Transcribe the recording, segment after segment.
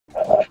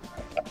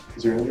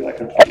Is there gonna be like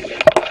a best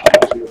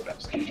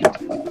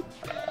UGT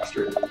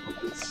faster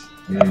movements?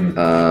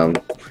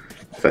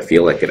 If I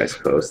feel like it, I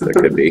suppose there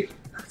could be.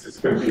 That's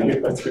gonna be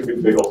the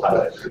big old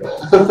highlight. It's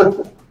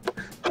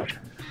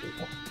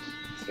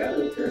kind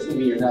of embarrassing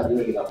me you're not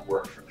doing enough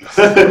work for this.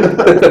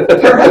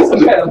 Perhaps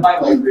some kind of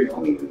highlight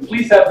reel.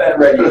 Please have that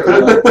ready for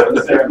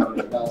the ceremony.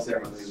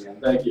 Again.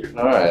 Thank you.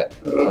 All right.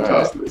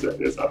 These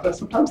ideas out there.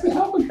 Sometimes they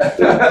happen.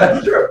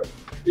 Sure.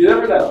 You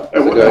never know.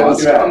 At what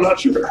cost? I'm not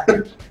sure.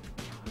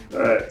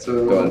 Alright,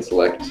 so Go and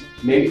select.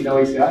 Maybe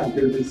knowing Scott, you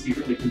could have been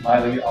secretly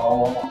compiling it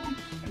all along.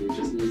 And you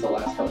just used the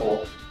last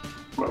couple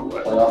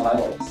playoff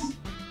highlights.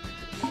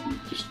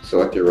 Just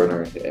select your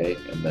runner into A,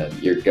 and then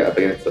you're up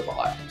against the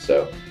bot.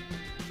 So,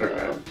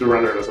 okay, the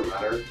runner doesn't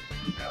matter.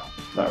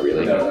 not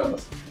really. No.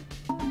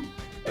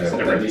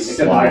 Except that the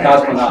slide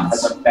Cosmonaut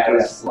has a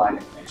badass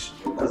slide animation.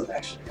 It doesn't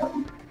actually help.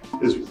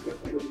 Is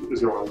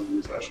there one to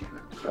use that?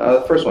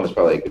 The first one is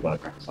probably a good one to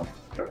practice on.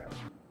 Okay.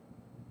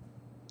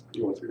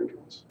 You want the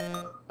controls?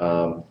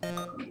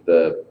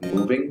 The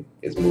moving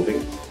is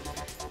moving.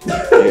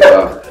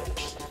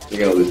 You're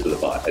gonna lose to the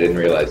bot. I didn't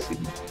realize.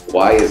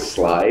 Y is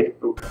slide.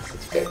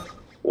 Okay.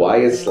 Y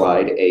is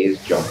slide. A is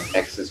jump.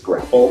 X is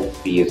grapple.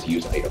 B is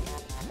use item.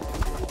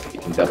 You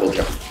can double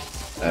jump.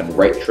 And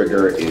right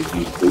trigger is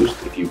use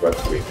boost if you run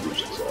through a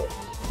boost. So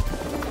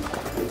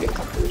you'll get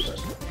some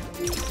boost.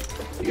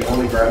 You can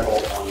only grapple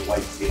on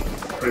white seat.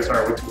 Wait,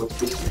 sorry, what's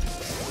this?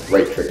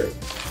 Right trigger.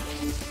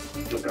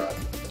 Oh god.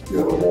 You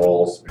have a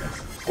wall spin.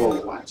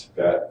 Oh, what?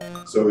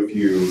 So if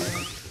you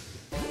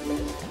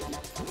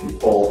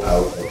pull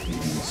out of the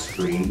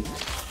screen,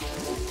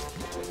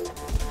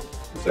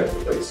 second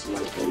place.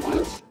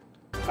 What?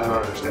 I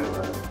don't understand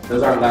that.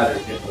 Those aren't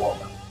ladders, you get the wall.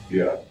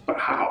 Yeah. But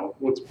how?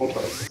 What's pulled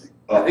out?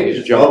 I think you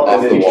just jump off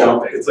and then the you wall.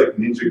 jump. It's like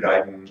Ninja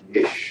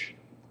Gaiden-ish.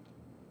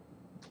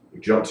 You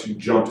jump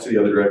to the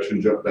other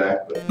direction, jump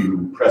back, but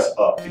you press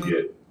up to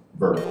get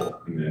vertical,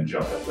 and then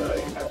jump at the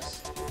apex.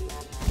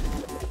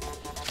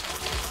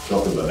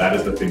 That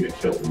is the thing that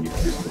kills me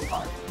every single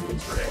time.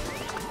 It's great.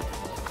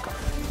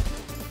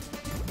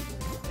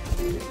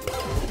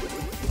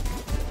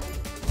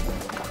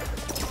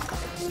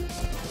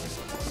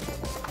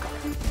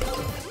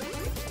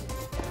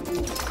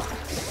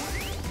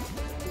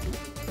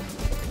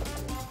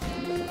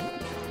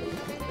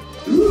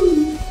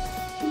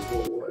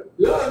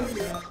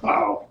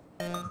 Wow.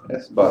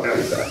 That's about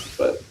pretty fast,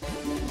 but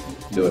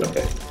doing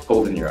okay.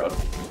 Holding your own.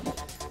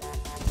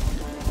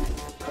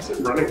 How's it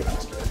running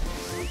faster?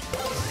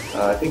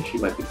 I think she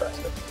might be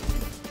faster.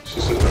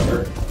 She's just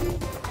better.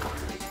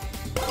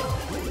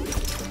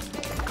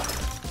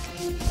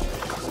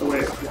 Oh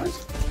wait,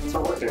 it's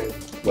not working.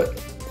 What?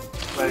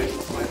 My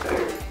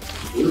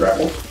thing.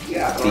 Grapple?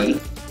 Yeah. B?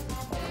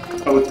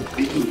 Oh, it's B.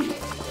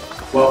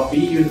 Well, B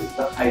uses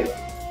the item.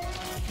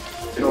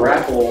 The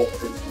grapple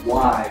is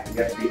Y,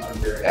 you have to be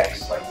under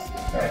X. Like,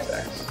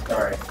 X.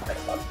 Sorry,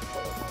 X not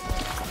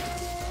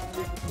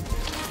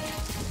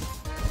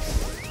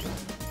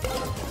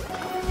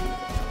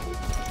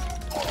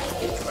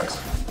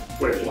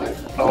Wait, what?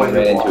 Oh, I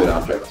ran into an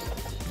object.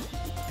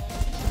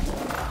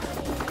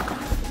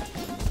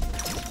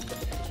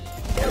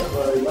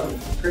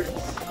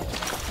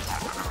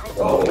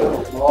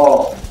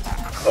 Oh,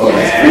 Oh,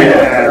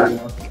 Yeah.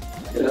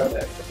 get up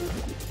there.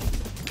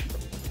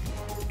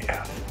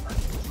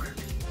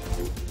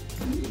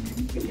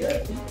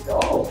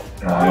 Oh,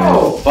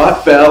 Oh. Bot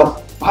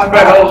fell. Bot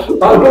fell.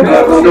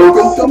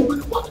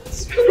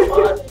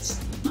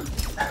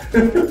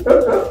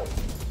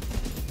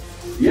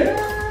 yeah!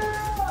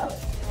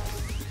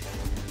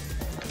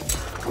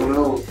 Oh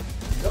no.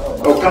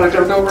 Oh god, I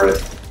jumped over it.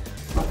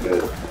 Not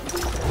good.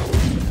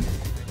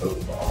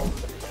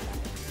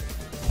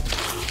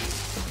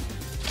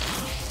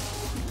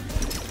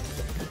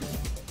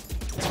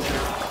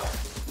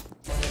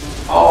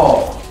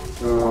 Oh!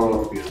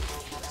 Oh,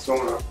 so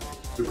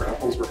the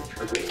grapples were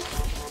triggered.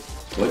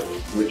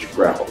 Which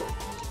grapple?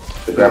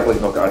 The grappling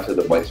hook onto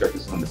the white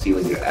surface on the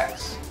ceiling is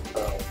X.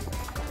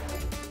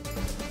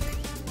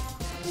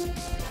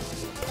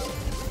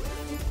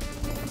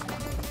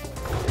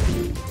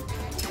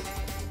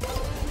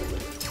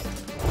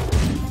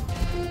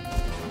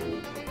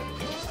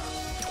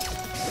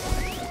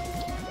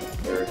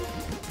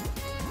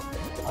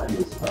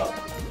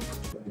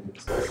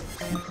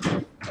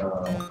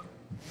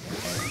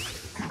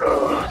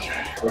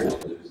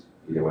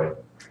 Either way.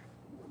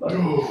 I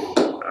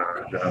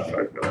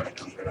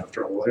have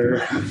trouble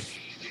here.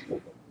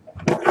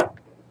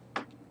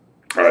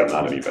 Alright,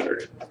 not any better.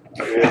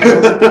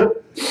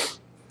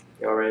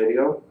 Y'all ready to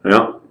go?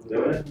 Yeah.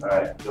 Do it.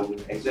 Alright, go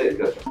exit,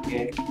 go to the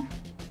game.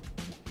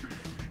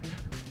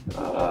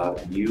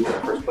 You are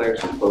first player,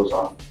 so close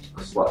off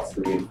slots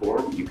 3 and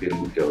 4. You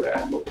can go to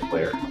add local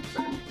player in 1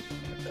 second.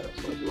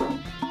 Select your round.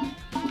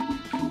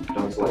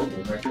 Don't select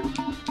Moon Ranger.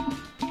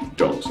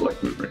 Don't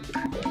select Moon Ranger.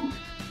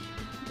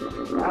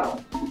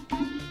 Wow.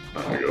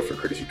 I'm gonna go for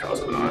Crazy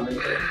Cosmonaut.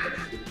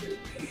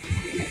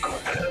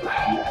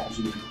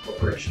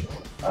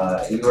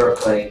 You are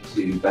playing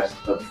to best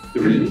of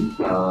 3.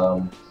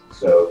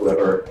 So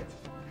whoever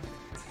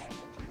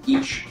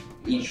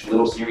each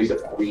little series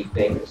of 3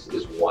 things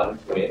is 1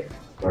 win.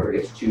 Whoever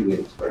gets 2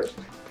 wins first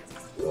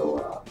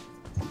will.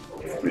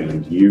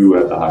 And you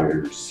have the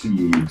higher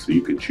seed, so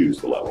you could choose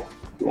the level.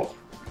 Cool.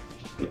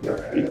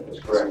 That's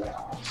correct.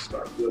 I'll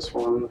start this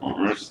one.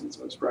 Alright. Since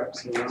I was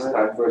practicing It's on it.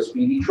 time for a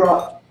speedy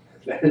trot.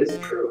 That is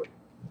true.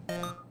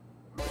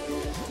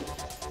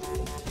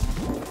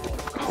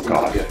 Oh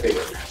god. Be a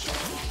favorite.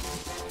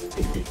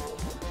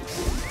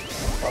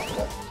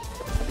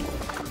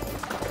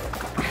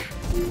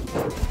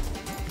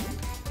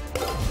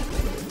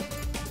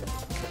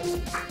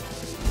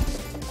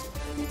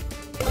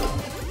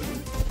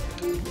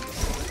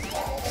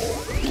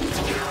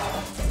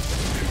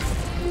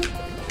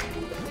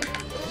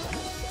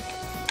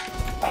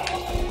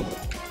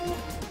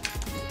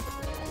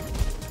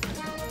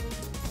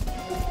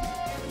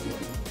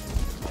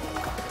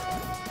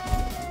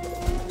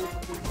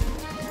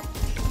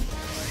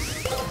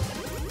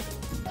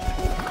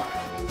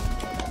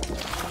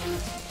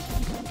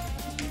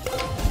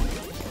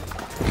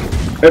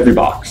 Every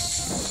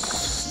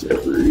box.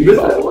 Every You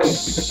missed that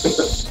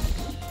box.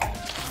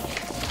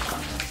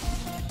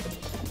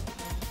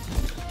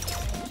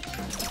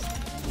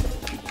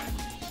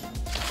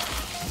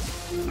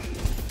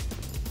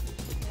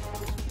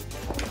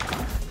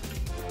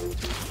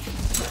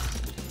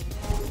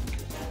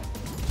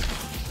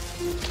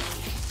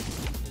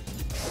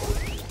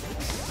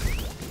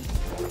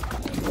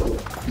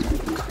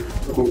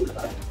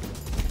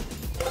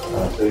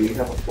 So you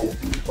have a full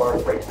boost bar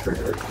right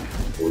trigger,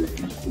 or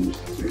use boost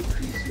to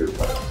increase your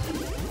button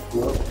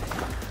speed.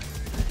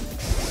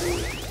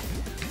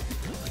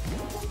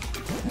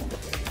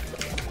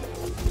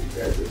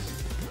 There's this.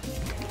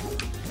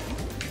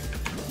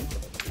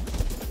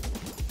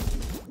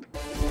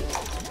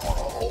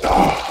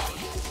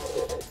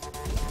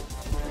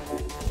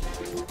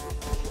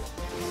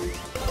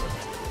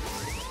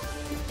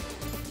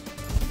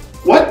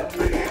 What?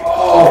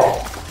 Oh!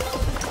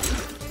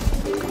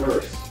 The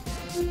worst.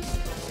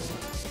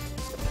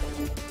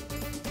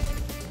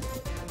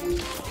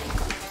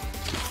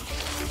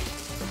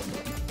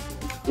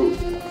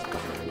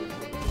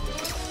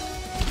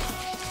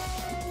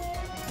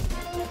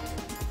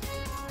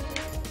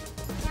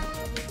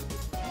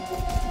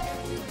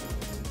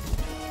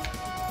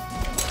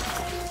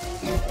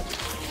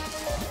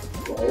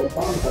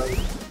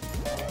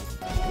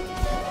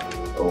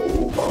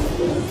 Oh, bomb.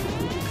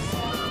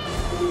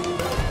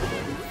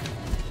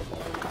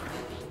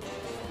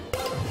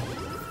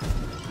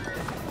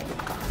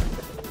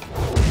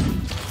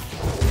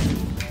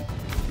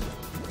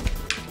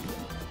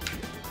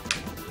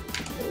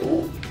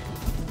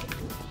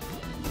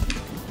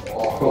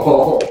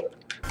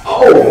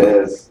 Oh, it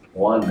is.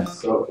 1.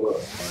 That's so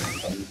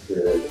close.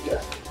 Understood.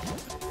 Yeah.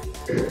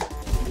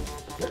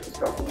 Let's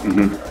go.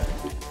 Mhm.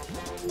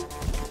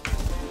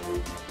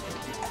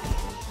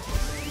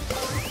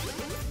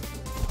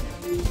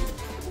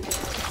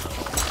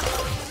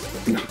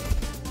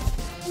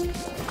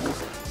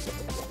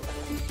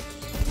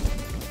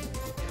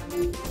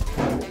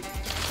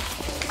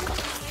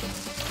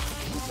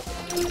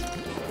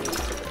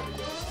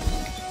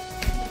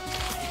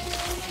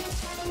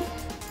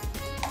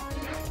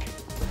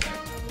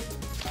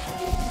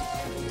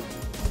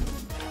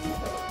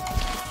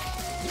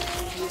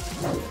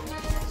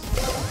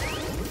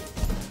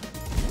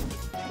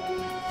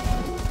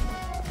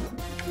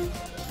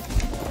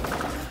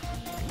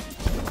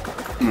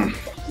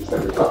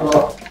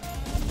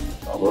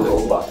 Oh, those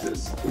old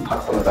boxes.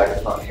 Knock on the back of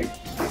the pocket.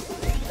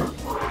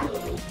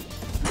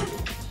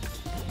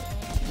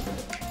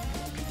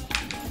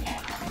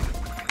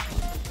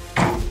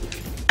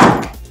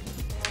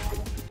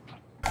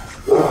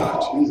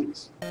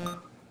 Jesus.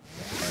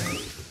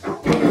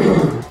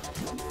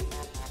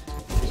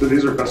 So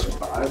these are best of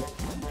 5?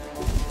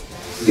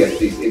 Yes,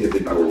 these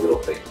individual little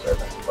things are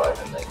specified,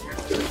 and then you're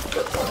doing the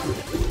first one.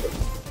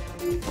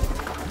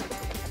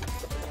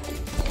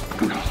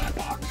 That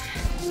box.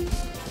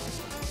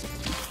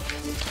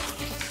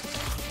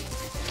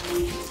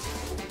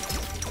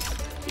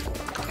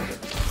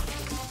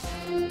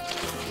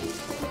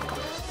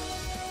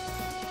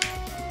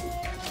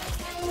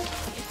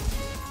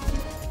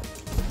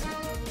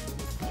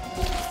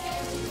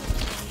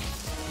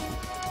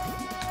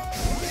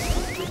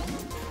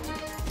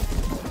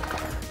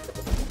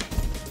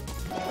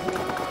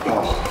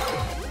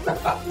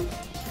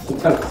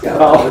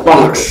 Oh,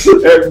 box.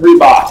 Every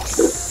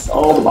box.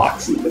 All the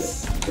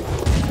boxes.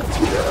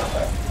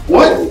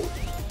 What?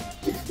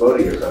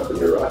 Exploding or something,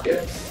 your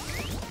rocket.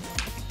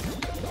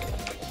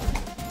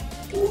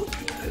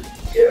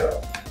 Yeah.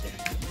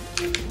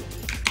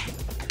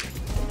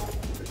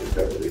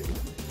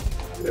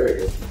 Very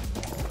good.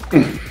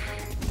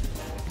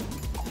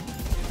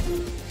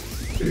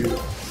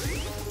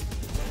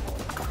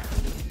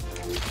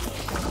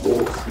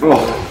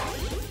 Oh.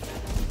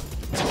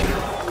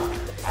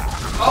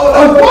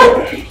 Oh, what?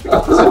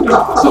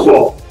 So,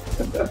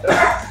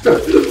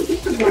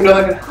 Didn't even know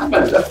that could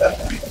happen.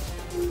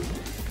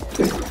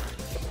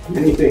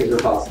 Many things are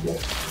possible.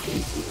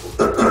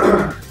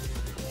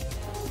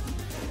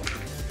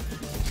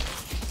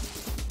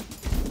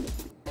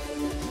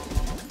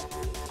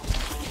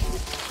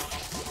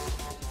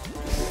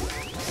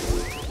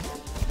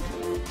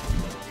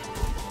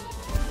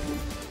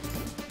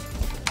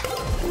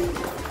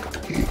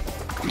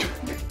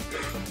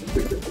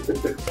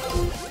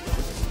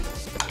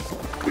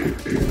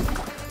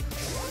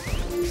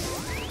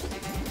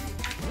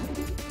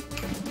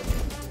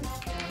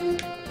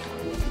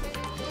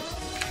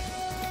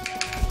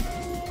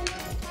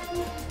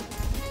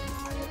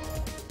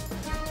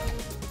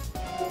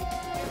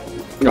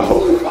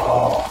 Oh.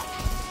 Oh.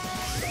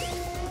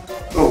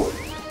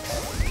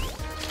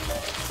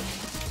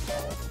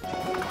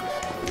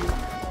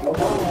 Oh,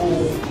 God.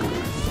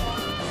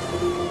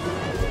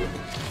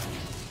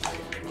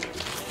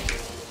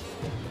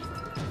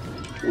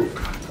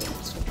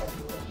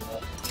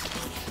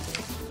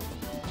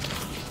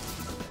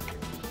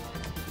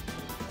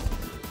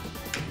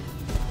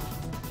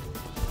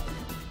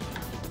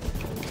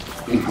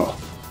 No.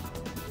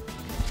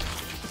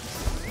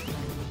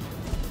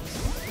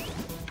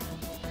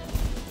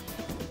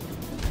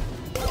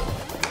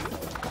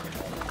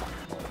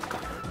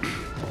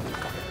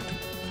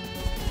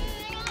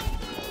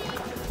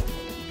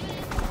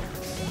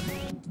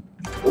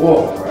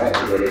 Whoa, alright,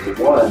 we got it to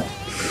one.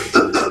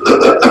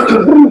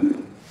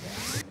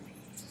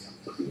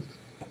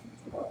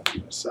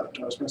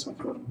 Sabotage myself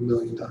a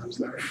million times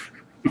there.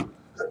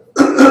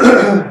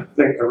 I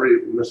think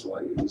every missile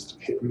I used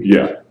hit me.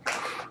 Yeah.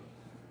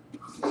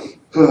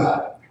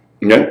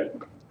 Okay.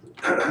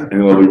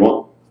 Any level you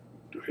want?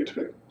 Do I get to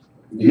pick?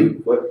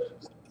 What?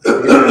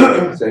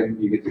 Same,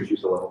 you get to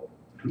choose a level.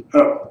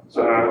 Oh,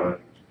 So,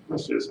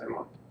 let's do the same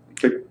one.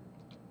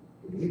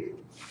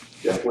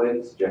 Jeff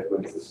wins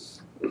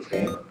this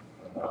game.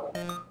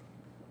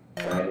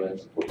 Ryan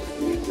wins.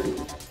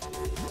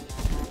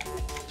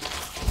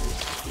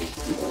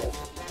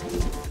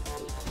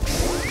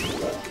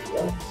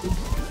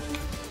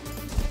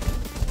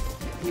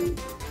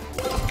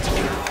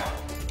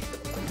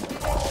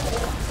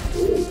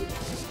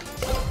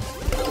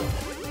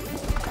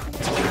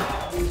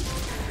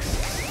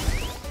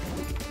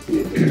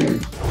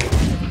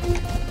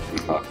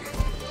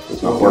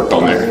 It's not work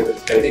on there. I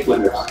think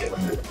when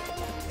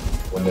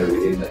they're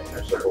in the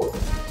inner circle,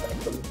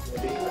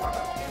 maybe.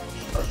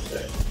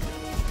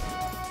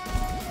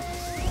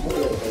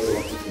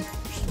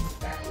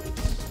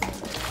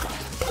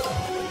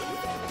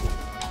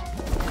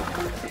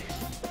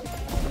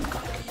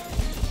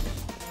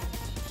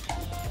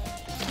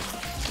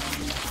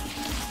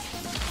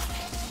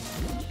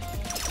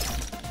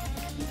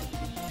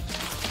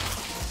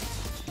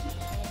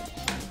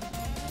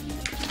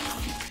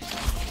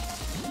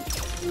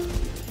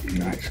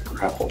 Nice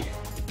grapple.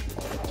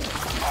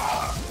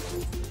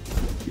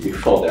 You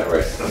fall down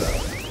right.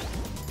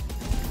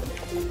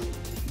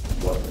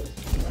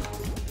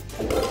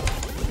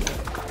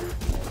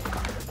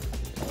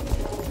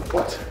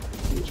 What?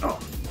 Jump.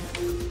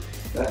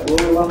 That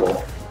lower level, a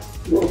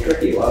little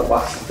tricky. A lot of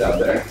boxes down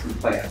there. Some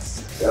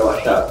plants. Gotta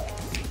watch out.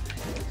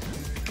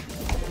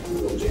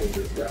 Little James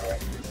guy.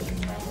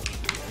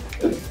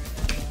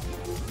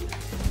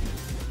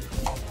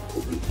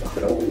 Look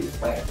at all these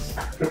plants.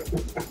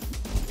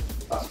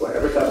 That's why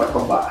every time I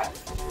come by.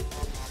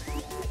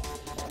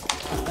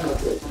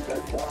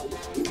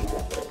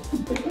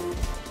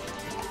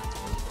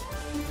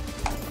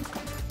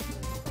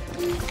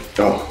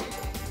 Oh.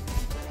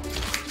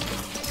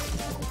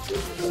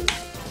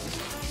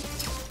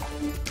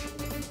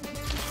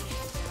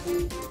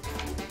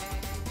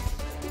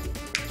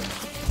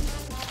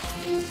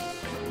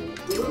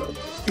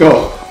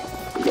 Oh.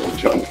 Double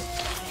jump.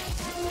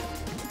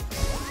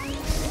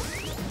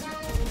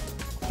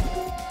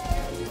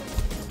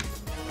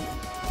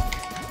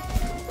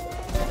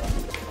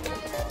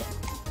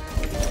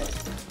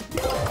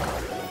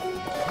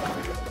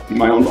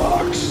 My own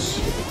box.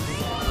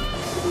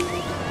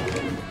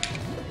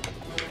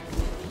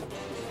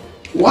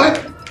 What?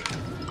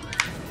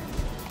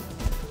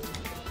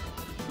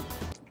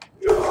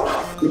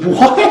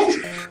 What?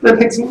 That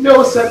makes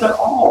no sense at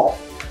all.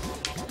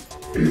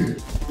 This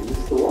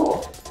is the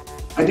wall.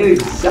 I did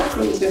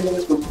exactly the same thing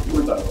as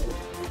before though.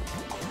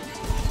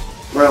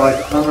 Where I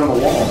like hung on the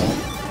wall.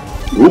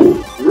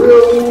 Ooh.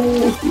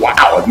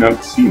 Wow, I've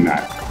never seen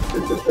that.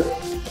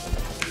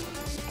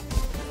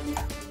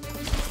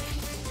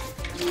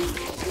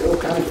 Still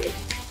kind of good.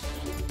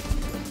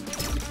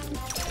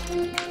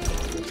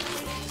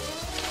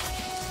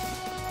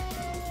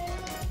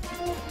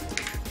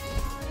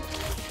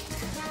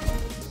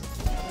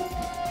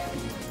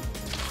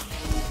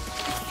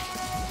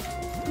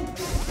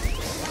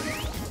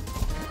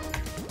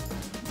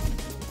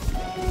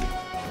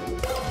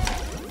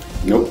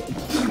 Nope.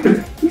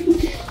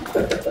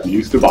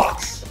 Use the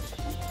box.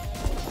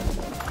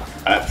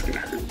 That's gonna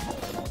hurt.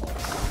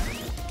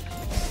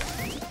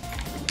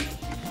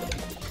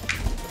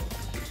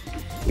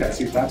 Yeah,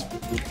 see, that's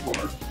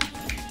before.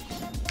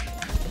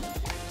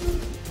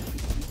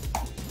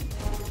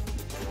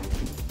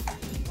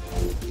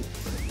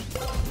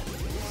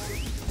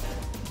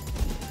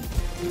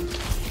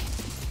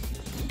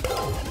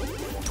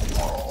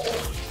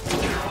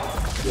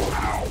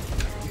 Wow.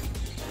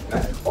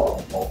 That's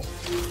horrible.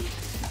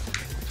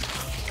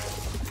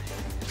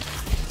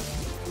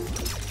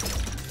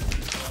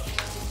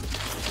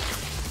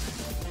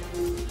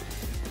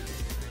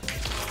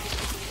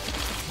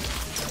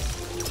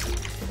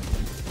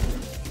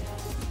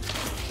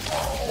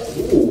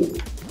 Ooh.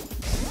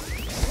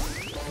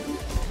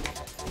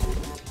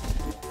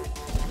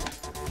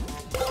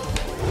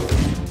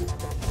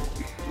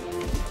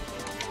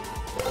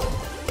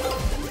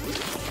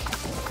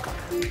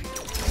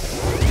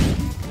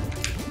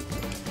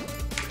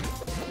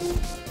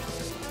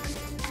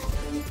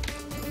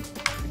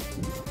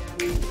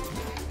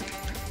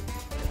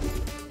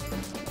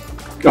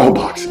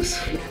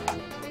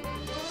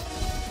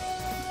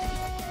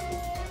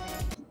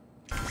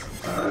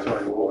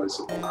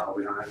 noticeable now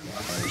behind.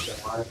 I don't understand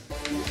why.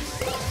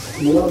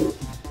 No!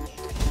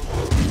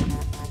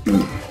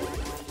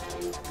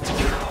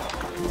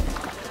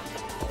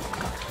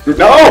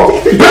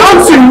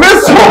 Bouncing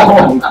missile!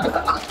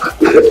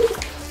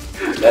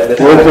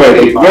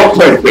 Well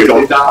played,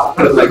 Pickle.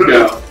 Let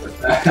go.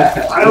 I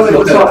don't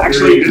think this one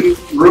actually didn't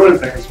ruin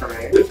things for me.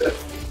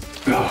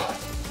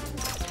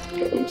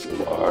 Comes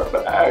far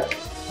back.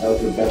 That was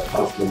the best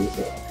possible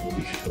missile.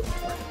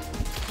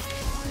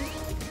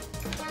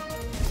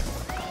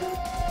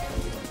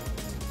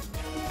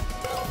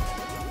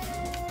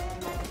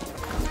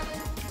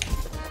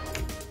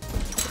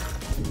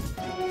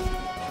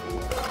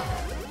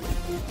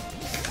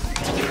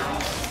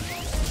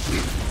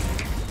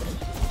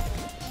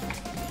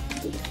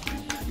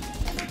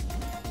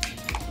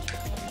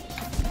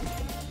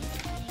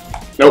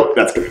 Nope,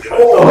 that's gonna cut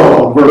it.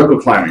 Oh, vertical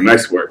climbing,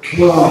 nice work.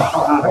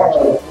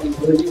 Oh,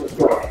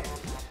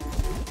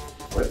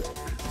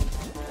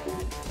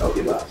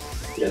 he left.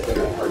 Yeah, they're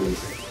not hard.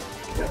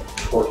 Yeah,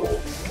 portal.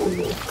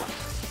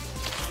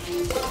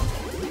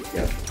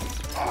 Yeah.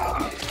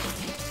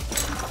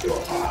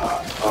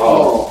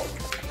 Oh,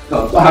 the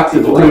box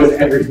is ruined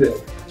everything.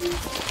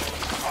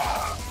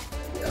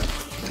 Yeah.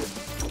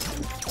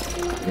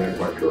 You're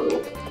quite sure.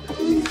 I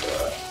believe,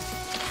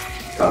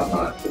 top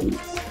notch at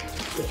least.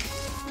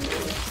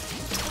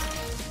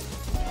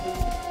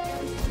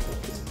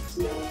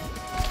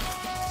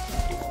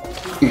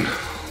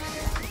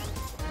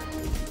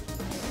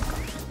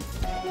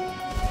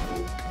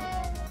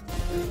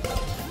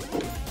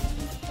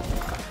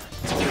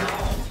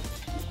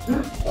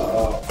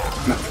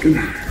 That's good.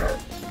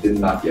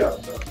 Didn't knock you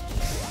out, so.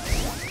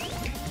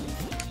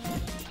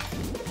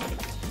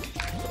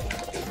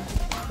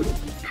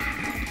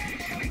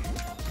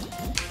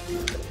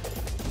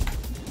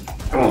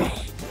 Oh.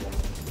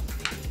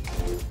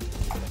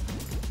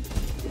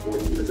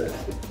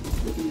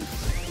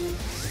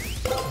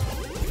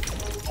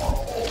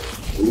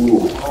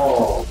 Ooh.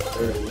 Oh,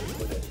 very good.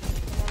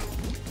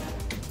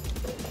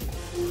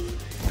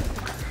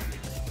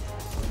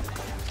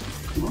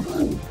 Come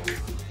on.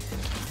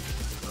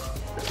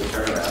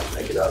 Turn around,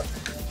 make it up.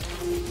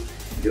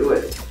 Do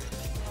it.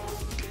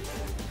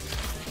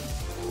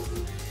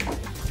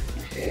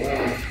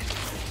 Yeah.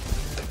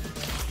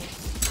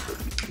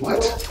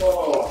 What?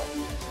 Oh.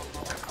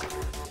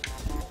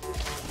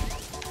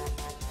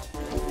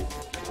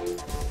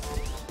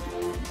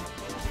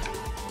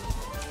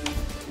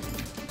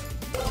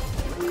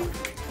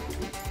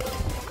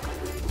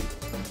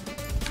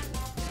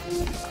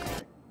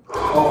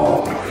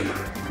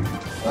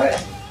 Right.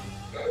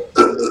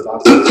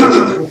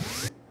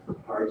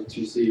 Hard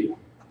to see.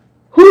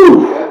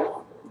 Whew! Yeah,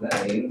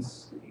 that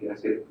means you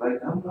guys get to play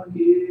Gum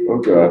Monkey. Oh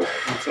god.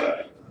 What's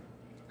that?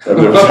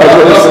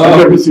 I've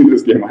never seen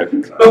this game, I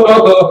think.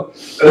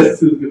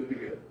 This is gonna be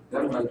good.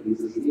 Gum Monkeys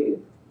is the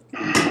game.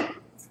 I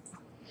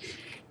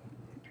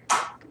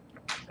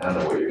don't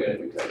know what you're gonna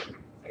do, Kaiser.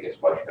 I guess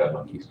watch Gum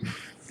Monkeys.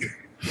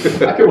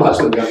 I can watch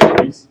some Gum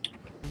Monkeys.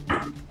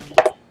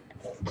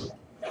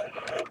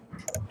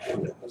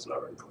 That's not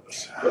very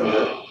close.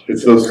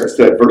 It's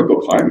that vertical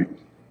climbing.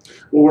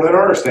 Well, what I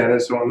don't understand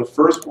is, so on the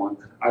first one,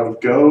 I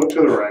would go to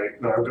the right,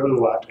 and I would go to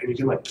the left, and you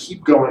can like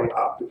keep going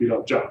up if you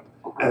don't jump.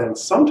 And then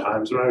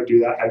sometimes when I would do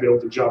that, I'd be able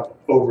to jump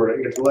over it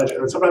and get to the ledge.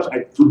 And then sometimes,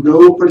 for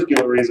no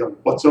particular reason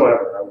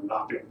whatsoever, I would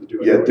not be able to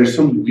do it. Yeah, there's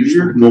some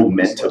weird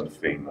momentum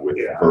thing with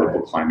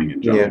vertical climbing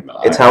and jumping.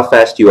 Yeah, it's how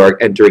fast you are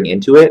entering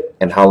into it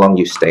and how long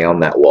you stay on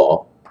that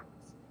wall.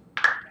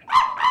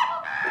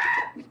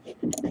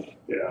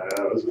 Yeah,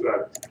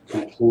 that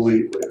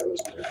completely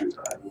understood a few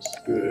times.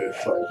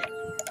 It's like,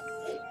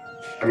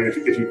 I mean,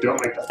 if you don't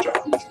make that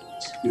jump,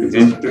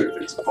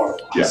 it's far.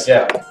 Yeah.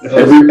 Yeah.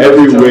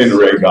 Every win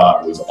Ray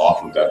got was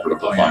off of that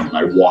vertical climb, and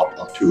I walked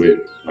up to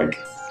it like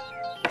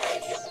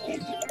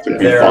to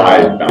be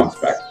five, bounce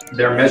back.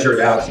 They're measured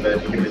out so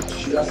that you can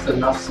just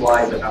enough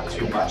slide, but not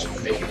too much, to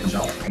make the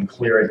jump and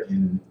clear it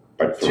in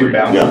Like two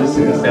bounces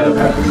instead of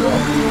having to go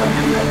an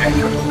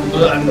extra.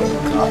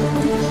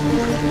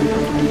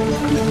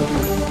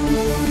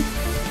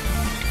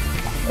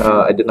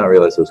 I did not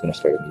realize it was going to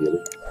start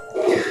immediately.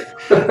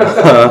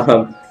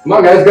 Come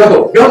on, guys,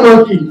 go! Go,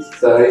 monkeys!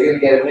 So you're gonna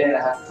get a minute and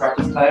a half of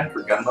practice time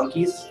for Gun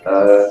Monkeys.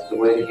 The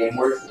way the game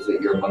works is that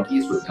you're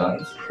monkeys with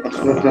guns.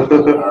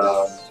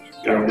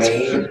 Your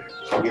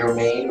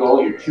main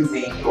goal, your two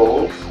main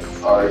goals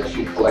are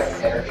to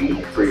collect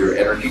energy for your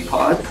energy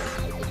pod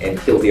and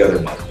kill the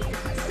other monkey.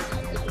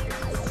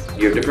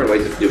 You have different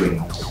ways of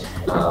doing this.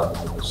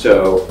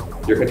 So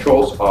your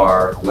controls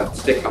are left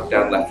stick, up,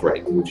 down, left,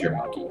 right, moves your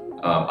monkey.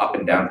 Up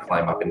and down,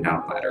 climb up and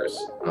down ladders.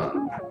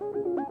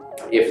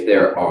 If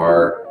there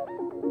are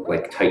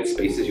like tight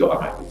spaces, you'll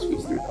automatically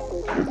squeeze through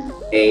them.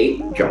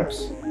 A,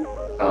 jumps.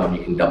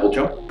 You can double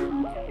jump.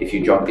 If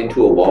you jump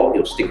into a wall,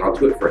 you'll stick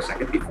onto it for a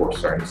second before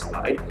starting to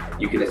slide.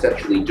 You can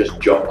essentially just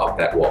jump up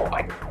that wall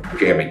by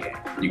jamming it.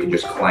 You can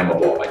just climb a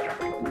wall by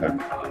jumping. Okay.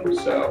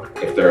 So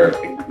if there are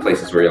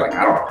places where you're like,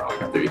 I don't know how to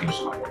get there, you can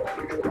just climb a wall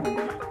usually.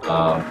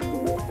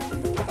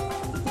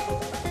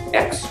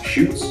 X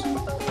shoots.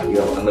 you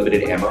have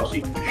unlimited ammo, so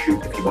you can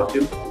shoot if you want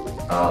to.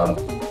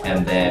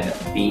 And then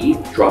B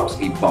drops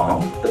a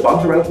bomb. The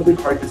bombs are relatively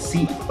hard to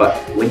see, but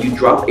when you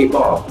drop a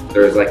bomb,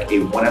 there's like a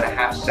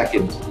 1.5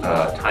 second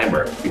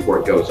timer before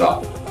it goes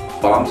off.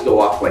 Bombs go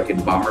off like in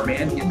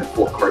Bomberman in the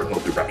 4 cardinal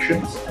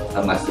directions,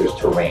 unless there's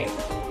terrain.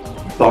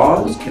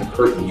 Bombs can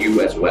hurt you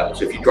as well.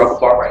 So if you drop a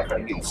bomb right in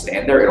front of you and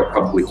stand there, it'll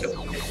probably kill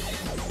you.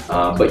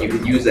 But you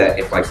can use that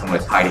if like someone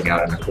is hiding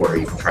out in the corner.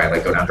 You can try and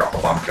like go down, drop a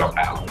bomb, jump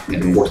out,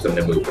 and force them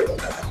to move with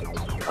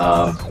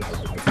them.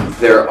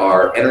 There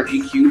are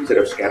energy cubes that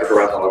are scattered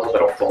around the level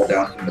that'll fall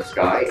down from the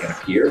sky and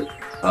appear.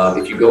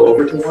 If you go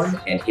over to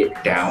one and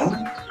hit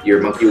down,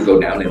 your monkey will go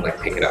down and like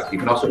pick it up. You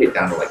can also hit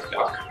down to like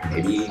duck.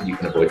 Maybe you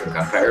can avoid some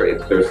gunfire.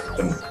 There's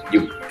some,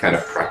 you kind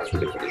of practice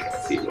with the collision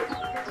and see it.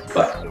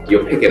 But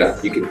you'll pick it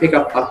up. You can pick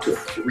up to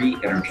 3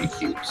 energy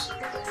cubes.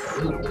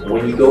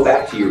 When you go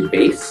back to your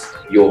base,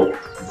 you'll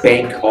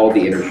bank all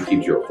the energy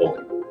cubes you're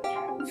holding.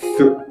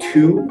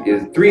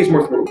 3 is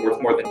worth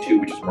more than 2,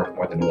 which is worth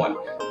more than 1.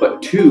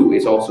 But 2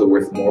 is also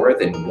worth more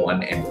than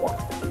 1 and 1.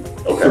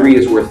 Okay. 3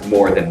 is worth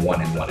more than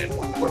 1 and 1 and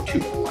 1, or 2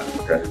 and 1.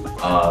 Okay.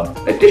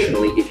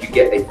 Additionally, if you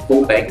get a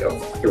full bank of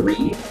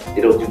 3,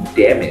 it'll do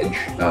damage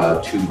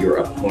to your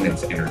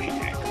opponent's energy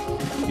tank.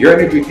 Your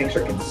energy tanks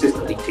are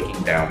consistently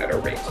ticking down at a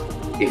rate.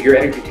 If your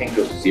energy tank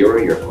goes to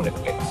 0, your opponent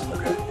wins.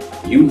 Okay.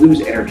 You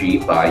lose energy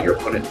by your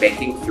opponent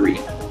banking 3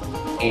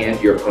 and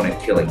your opponent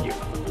killing you.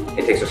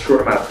 It takes a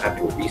short amount of time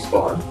to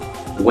respawn.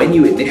 When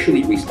you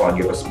initially respawn,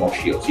 you have a small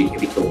shield, so you can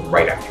be killed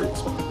right after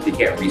respawn. If you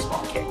can't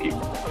respawn, can't you?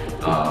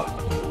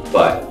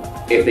 But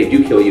if they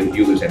do kill you,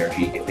 you lose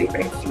energy. If they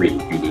bank 3,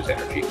 you lose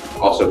energy.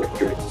 Also,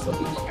 you're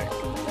consistently losing energy.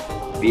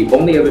 The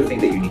only other thing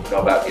that you need to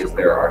know about is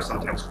there are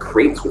sometimes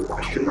crates with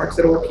question marks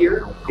that will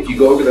appear. If you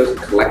go over those and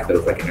collect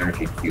those like an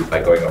energy cube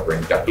by going over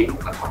and ducking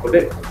on top of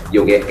it,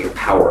 you'll get a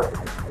power-up.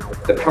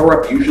 The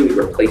power-up usually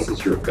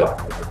replaces your gun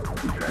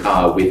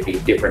with a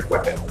different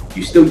weapon.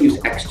 You still use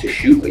X to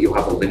shoot, but you'll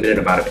have a limited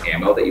amount of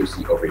ammo that you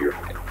see over your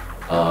head.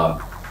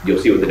 You'll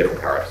see what the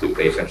different power-ups do.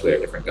 They essentially are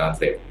different guns.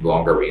 They have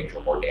longer range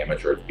or more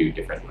damage or do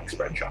different like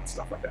spread shots,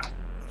 stuff like that.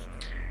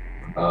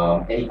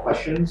 Any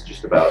questions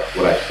just about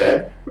what I've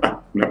said?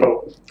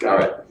 No. All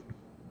right.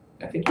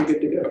 I think you're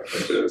good to go.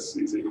 It's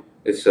easy.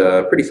 It's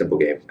a pretty simple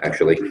game,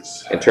 actually.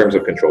 In terms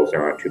of controls,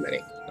 there aren't too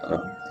many.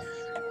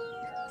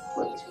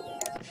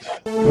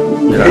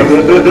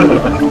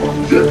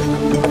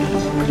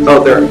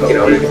 Oh, there. You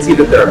know, you can see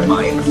that there are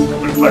mines.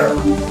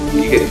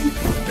 You can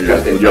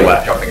just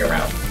enjoy jumping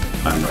around.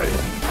 I'm ready.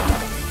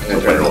 I'm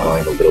gonna turn the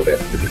volume a little bit.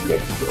 This is a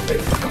little bit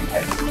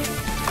intense.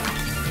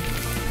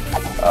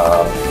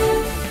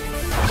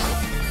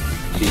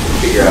 So you can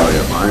figure out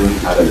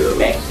how to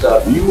bank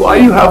stuff. Why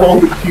you have all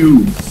the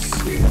cubes?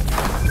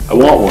 I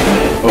want one.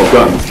 Oh,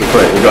 guns. That's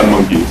right. We're gun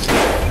monkeys.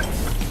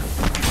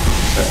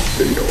 That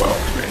didn't go well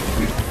for me.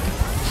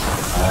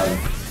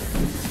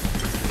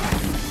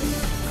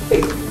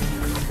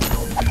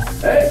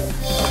 Hey.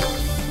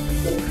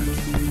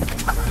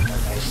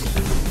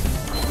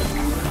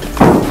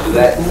 So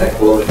that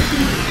glowing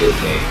cube is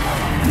a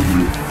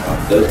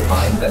those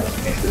mines that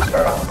initially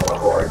start off on the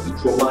level are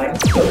neutral mines,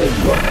 so they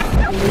go up.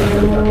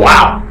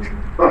 Wow.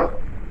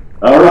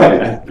 All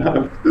right.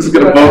 This is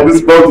gonna bode.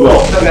 This bodes well.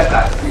 Still got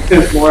that.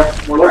 There's more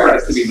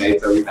progress to be made,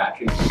 so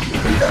rematching.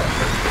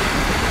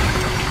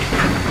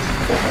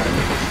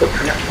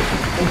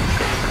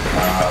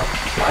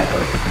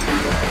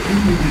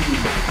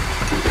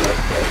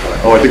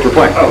 Oh, I think we're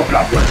playing. Oh,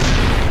 not playing.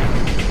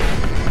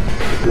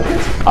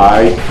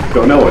 I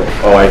don't know it.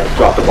 Oh, I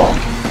dropped a bomb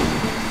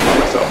on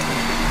myself.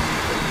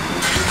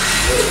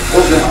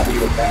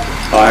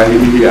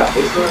 Yeah.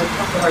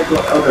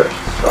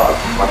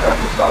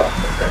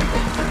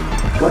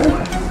 What?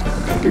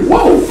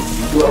 Whoa!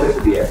 Well, this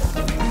is the air.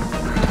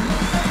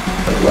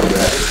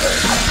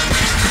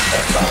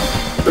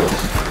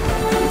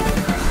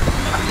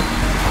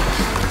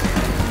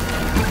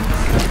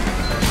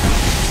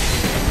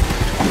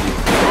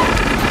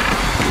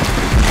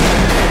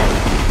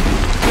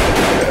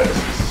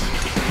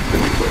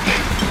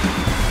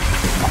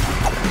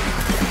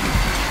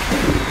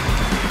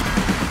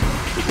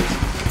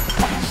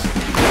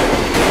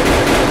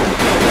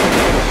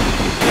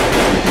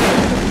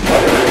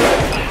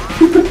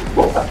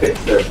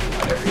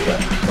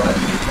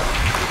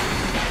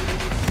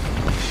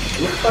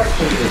 Looks like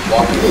when you're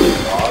walking with a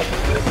dog,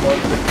 this one,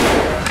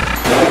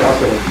 like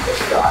also when you get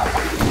shot.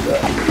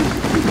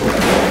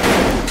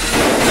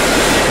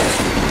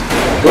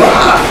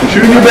 I'm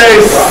shooting your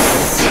base!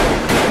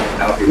 I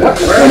don't think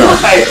that's Where am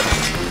I?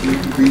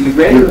 You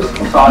ran into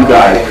some saw You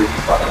died.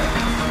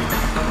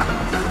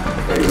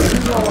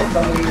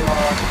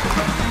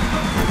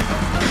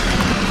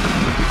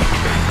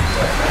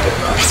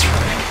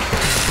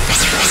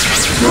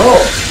 No!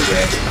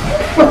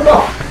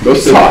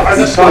 Those are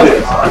the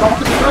solid.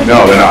 No,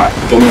 they're not.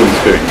 It's only when it's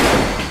spinning.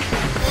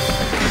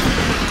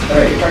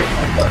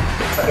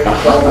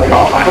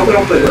 I hope we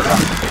don't play this.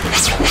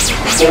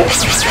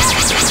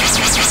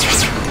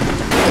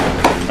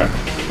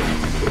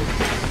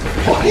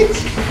 What?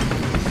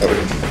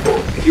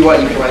 If you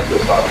want, you can run into a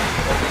problem.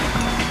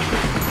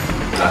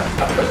 Not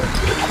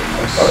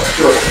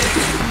sure.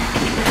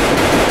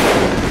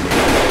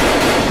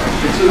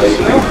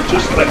 It's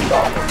just like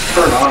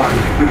turn on.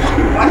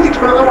 Why do you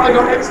turn on when I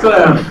go next to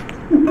them?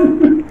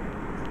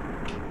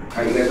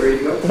 Are you guys ready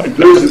to go?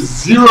 There's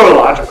zero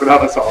logic with how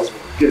this all works.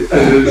 It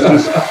is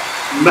just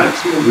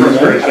maximum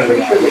frustration. I'm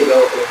pretty sure they go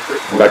in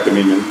first. Back to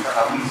me, man.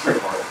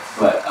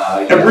 But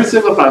Every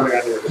single time I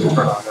got to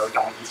turn on, they were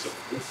dying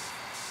instantly.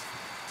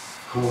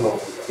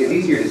 Oh, it's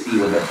easier to see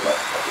when they're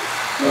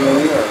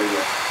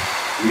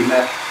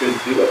Rematch should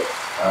do it.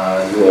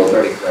 We'll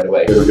starting right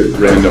away. It'll get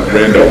random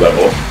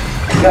level.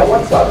 You got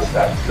one slot this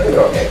time, so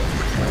you're okay.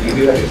 You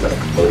do have yourself a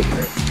floating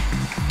here.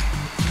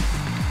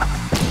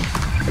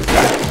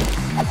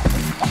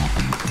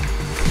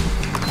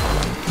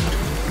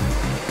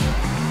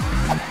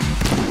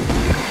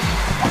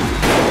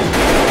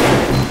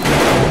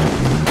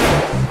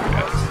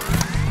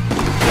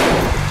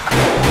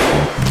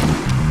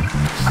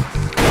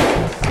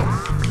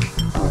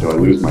 Do I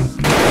lose my? No,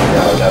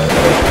 that's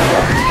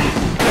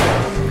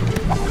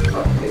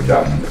it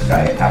drops in the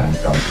sky. It happens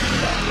to drop in the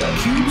sky.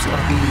 Cubes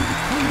are being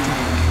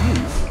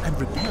repelled and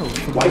repelled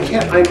from why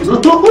can't I?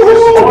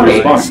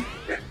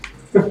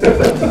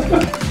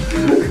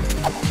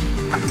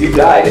 You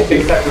died. It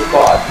takes time to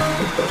spawn.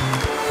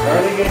 How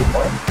are they getting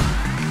points?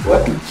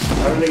 What?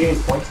 How are they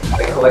getting points?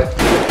 They collect.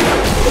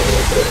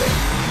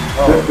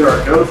 There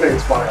are no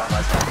things flying on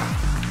my side.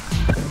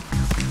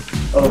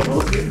 Oh,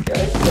 bullshit,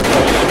 guys.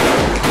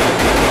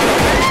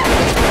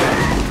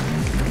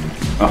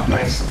 Oh,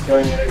 nice.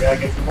 Going in, I gotta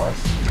get some points.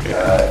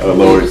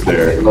 Lowers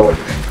there. It lowers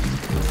there.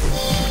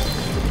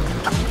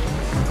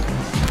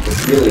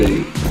 It's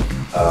really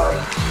a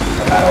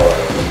battle of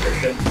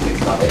nutrition.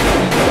 It's not that you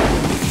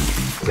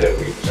need to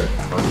reach a certain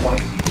number of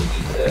points. You just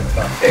need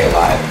to stay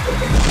alive.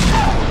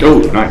 Oh,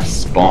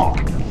 nice. Bonk.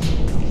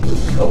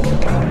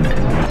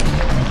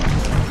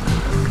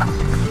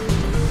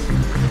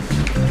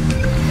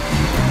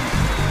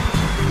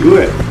 Do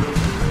it.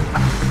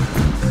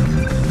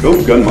 Go,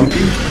 gun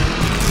monkey.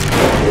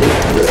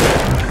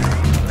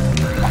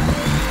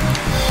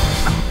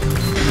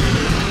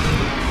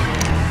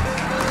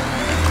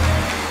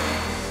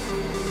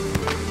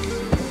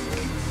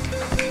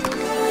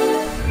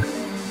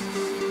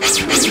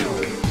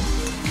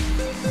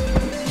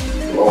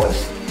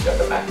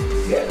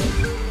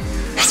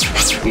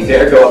 You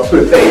dare go up to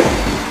his face.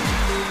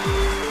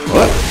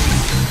 What?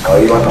 Oh,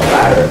 you on the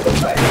ladder or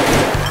something.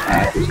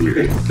 That was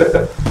weird.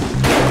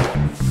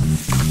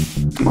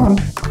 Come on.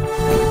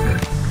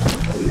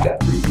 Oh, you got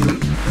 3 feet.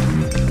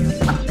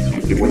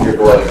 When you're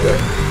going good.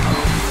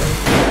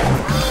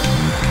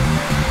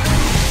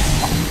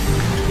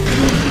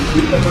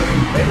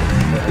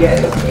 Yeah,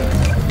 it doesn't mean.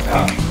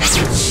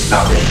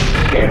 Not really.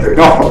 Cancer.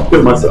 No, I'll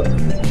kill myself.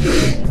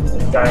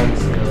 Dying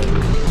soon.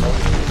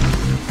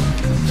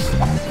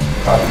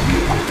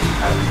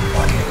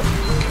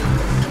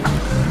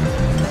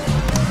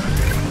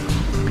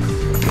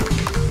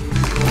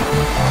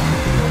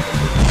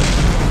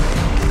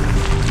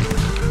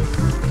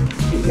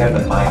 If you have the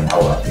mine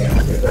power up, yeah,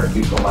 if there are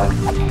neutral mines.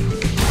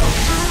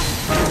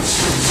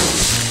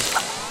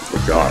 Oh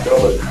god.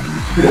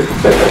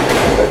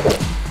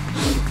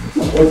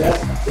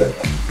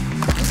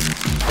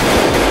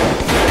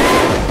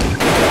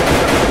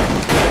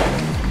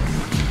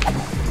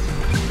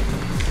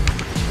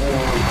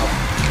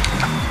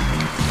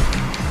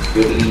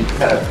 You'll be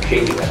kind of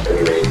shaking after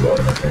you're ready to go.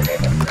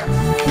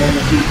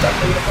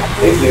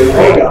 Big dude, oh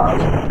god.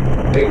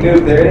 Big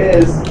dude, there it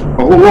is.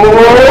 Oh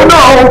no!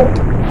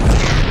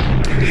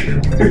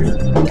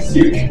 It's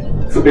huge.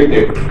 It's a big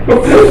dude.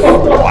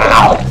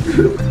 Wow!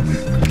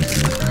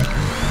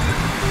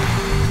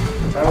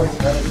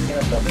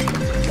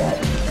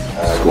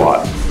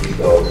 Squat. You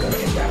go over and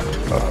get down.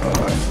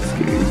 That's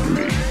getting for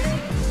me.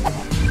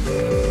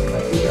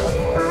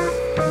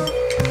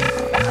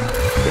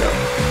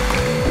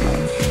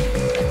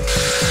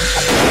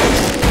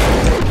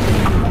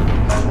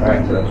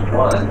 Alright, so that's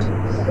one.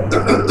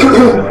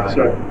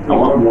 Sorry. I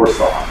want more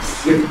sauce.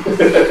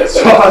 That's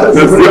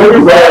That's the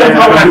only way I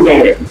can do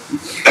it.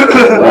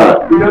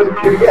 Who knows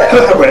what you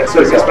get? Wait, so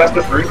is this best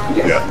of 3?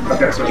 Yes. Yeah.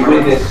 Okay, so You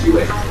win this, you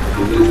win.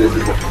 You lose this,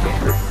 you win.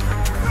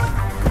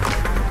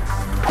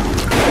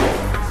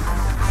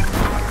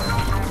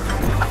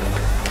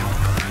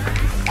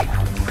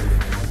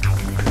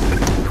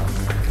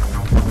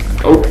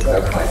 Oh,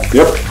 That's fine.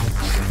 yep.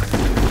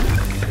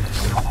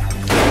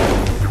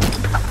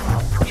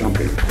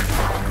 Jumping.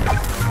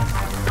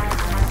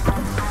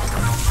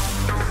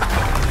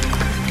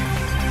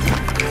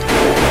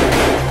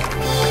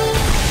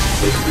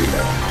 Let's do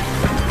that.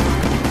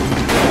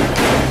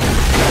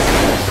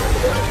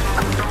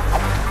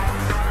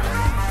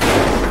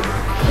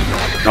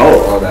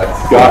 Oh,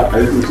 that's God, I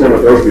didn't understand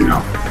what those do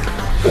now.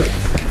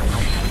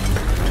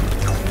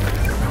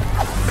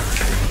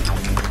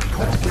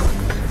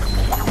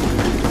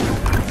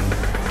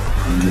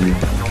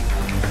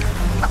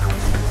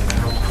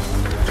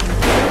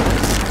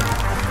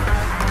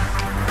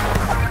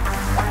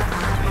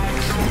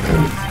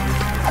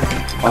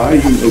 I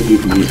use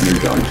UGT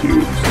and John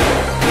Hughes.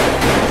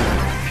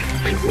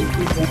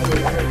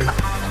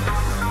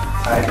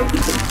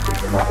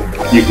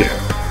 You can.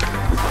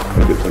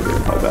 I did something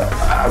about that.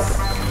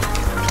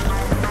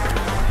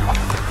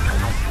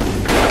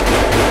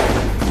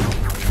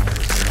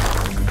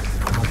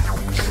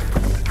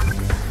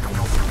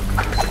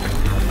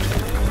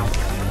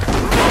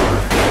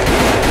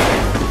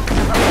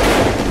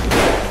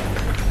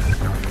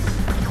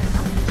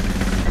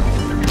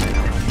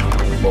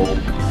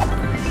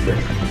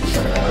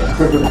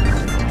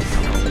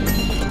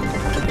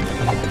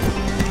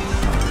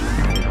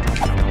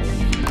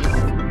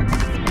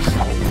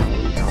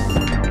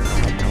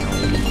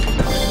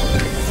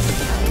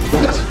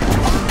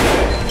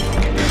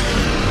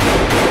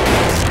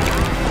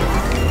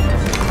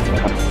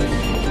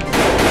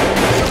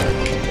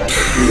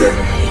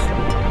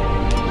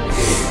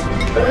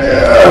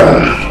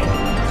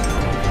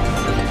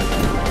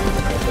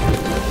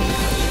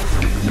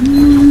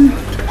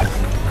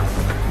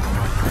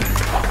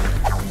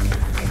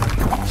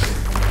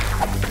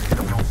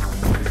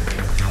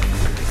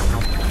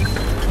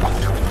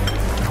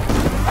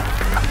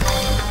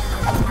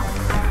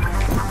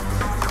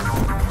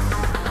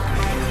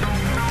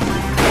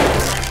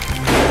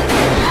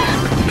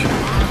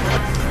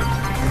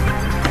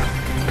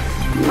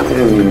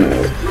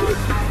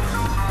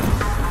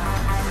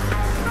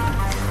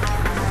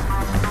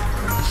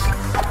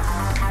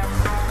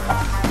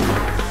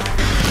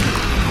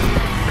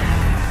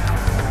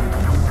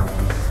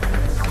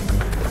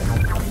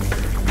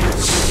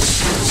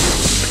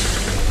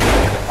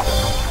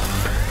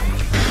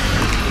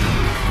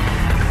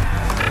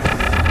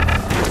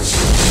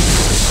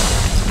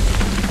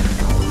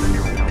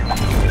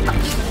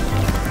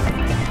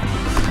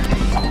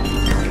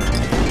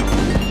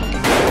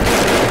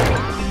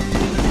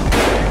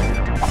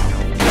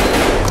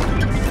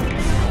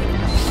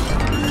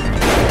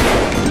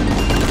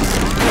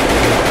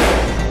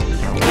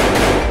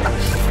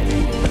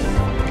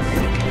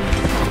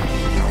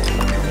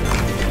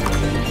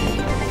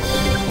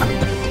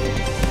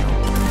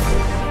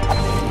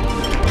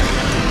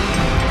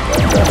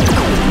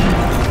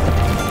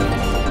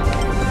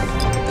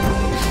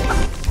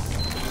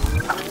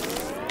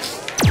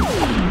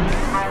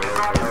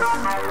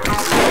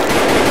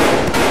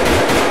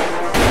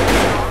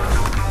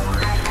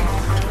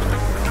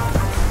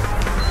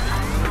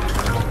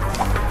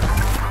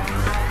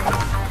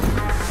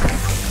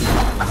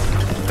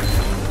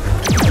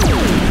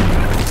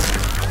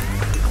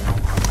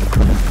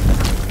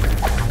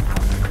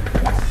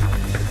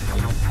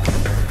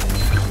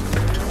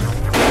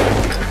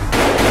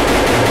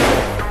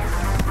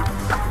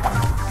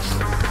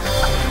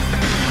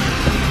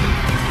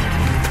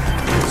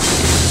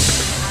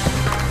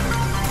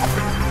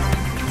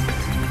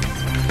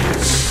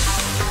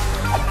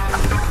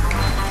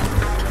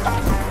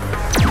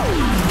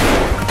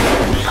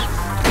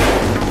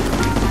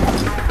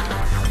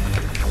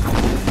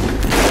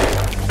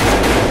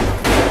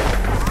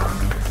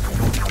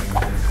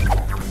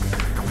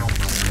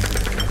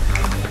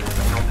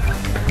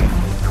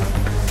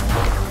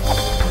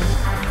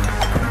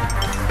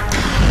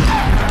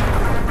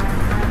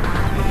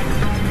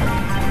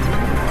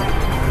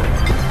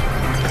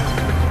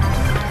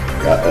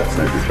 Got that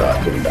sniper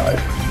shot, didn't die.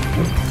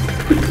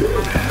 Pretty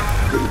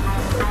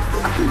good.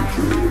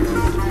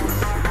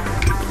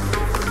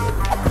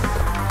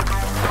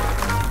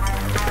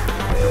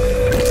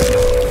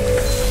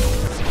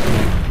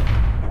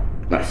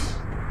 Nice.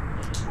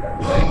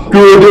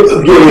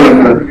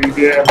 Good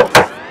game.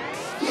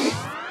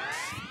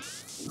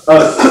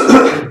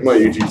 My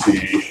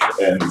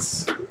UGT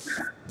ends.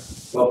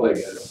 Well played,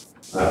 guys.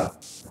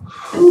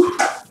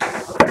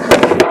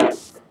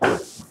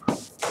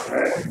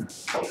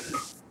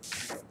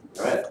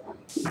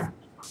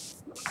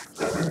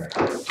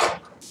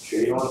 Sure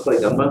you want to play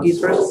Gun Monkeys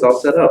first? It's all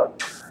set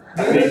up.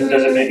 I mean,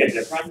 does it make a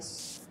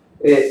difference?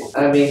 It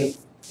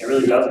It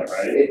really doesn't,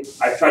 right?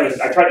 I tried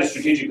to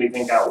strategically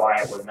think out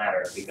why it would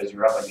matter, because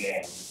you're up a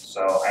game,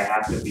 so I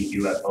have to beat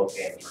you at both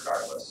games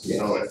regardless. Yes.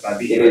 So if I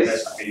beat It you at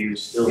is- this, you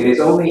still. It is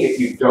only if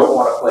you don't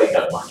want to play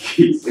Gun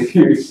Monkeys.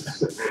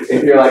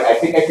 If you're like, I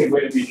think I can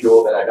win a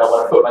visual, then I don't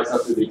want to put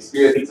myself through the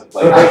experience of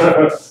playing.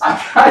 I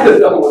kind of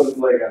don't want to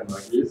play Gun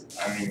Monkeys,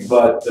 I mean,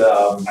 but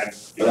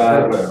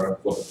Whatever,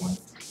 flip a coin.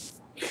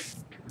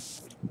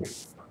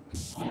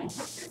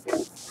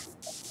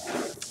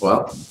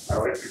 well, I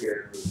like to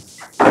hear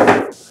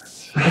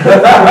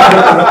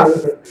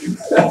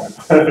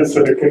it's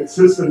a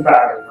consistent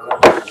pattern.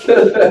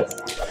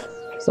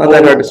 it's not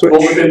that hard to switch.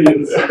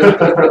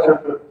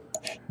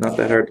 Not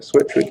that hard to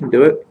switch. We can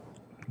do it.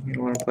 You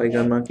don't want to play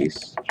Gun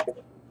Monkeys,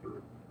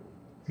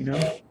 you know?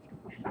 take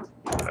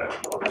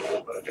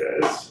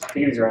it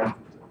easy, Ryan.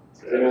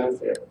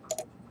 Yeah.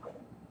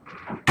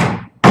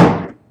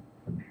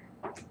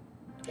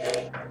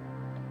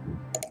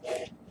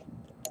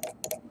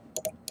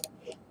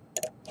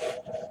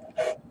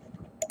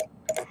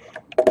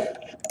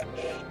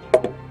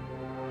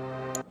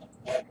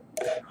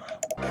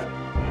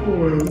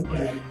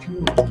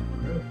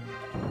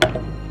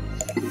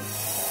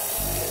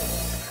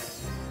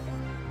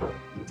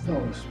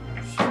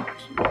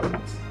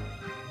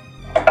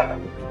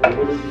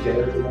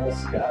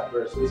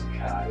 versus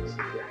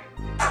Kaiser.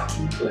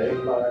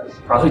 Playing bars.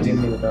 Probably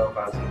didn't even know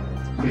about it.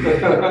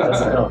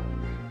 That's I don't.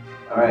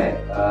 Alright,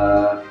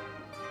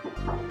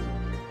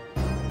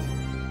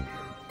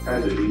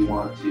 Kaiser, do you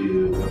want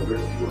to go first? Do you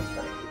want to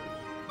start?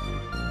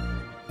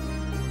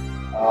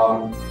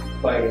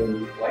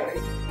 Playing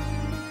lightning.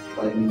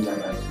 Lightning's are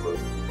nice wood.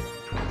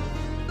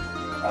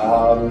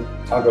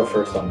 I'll go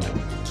first on that.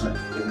 Alright,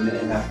 give a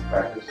minute and a half to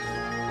practice.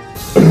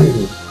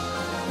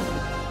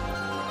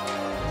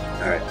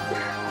 Alright.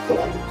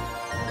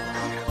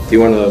 Do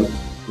you want to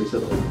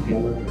reset the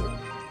camera?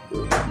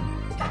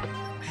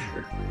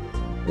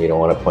 You don't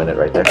want to point it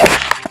right there.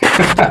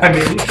 I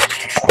mean,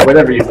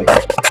 whatever you think. Good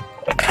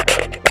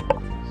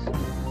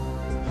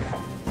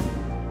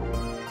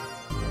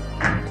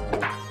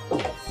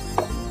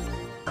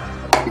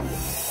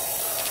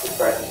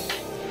practice.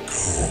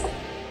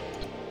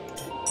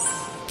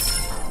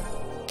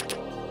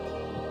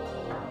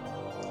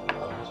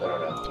 So I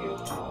don't know if you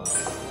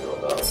know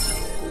about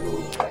the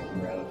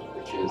lightning round,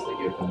 which is they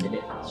give a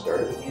minute at the start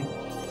of the game to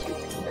take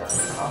them down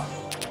the top.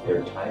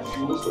 Their time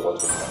jewels, the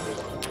ones with numbers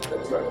on them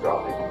that start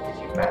dropping, if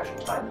you match the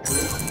time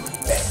jewel,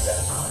 bang that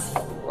time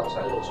on the left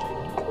side of the screen.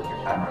 When your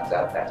time runs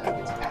out, that time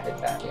gets added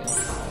back in.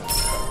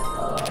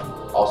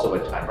 Also,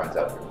 when time runs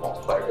out, your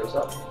multiplier goes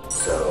up.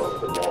 So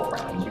the more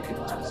rounds you can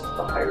last,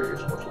 the higher your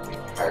scores will be.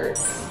 The higher your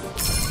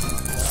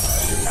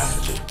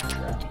matches will be.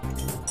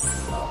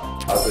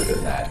 Other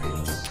than that,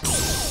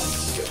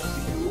 it's just the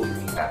rule. You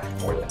can match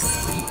more than 3 to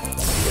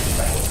get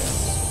special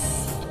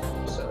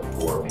things. So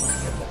 4 makes the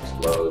gem that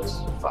explodes,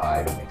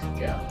 5 makes a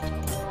gem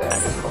that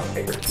is called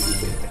paper cube.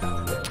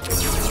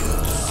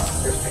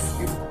 There's paper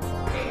cube.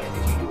 And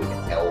if you do an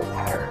L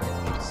pattern, it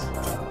makes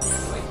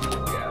like a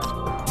gem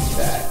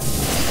that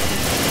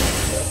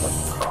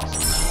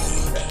crosses.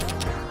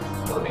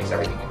 So it makes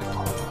everything in the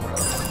column.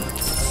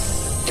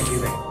 If you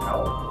make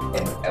L,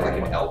 and like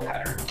an L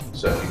pattern.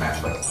 So if you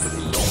match like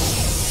 3.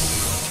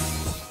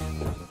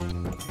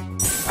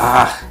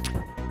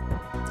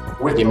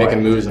 With You're the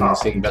making moves and lightning- I'm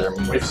seeing better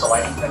moves. With the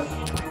lightning thing?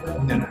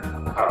 No.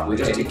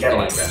 Just to get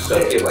like that. So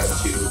if you have like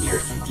 2 here,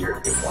 2 here,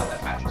 if you have one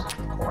that matches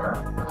in the corner,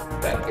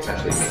 then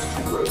essentially makes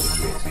 2 rows of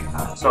 3 at the same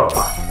time. So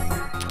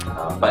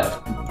 5. But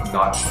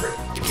not straight.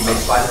 If you make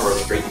 5 in a row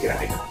straight, you get a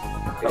big.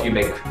 If you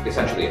make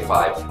essentially a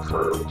 5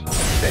 curved,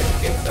 then you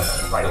get the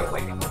right of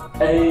lightning.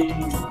 Hey.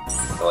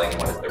 The lightning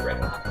one is the red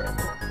one, right?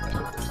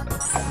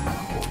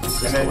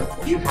 And then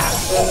you have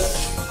to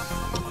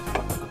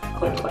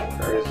click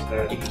or is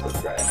there? You can click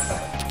drag.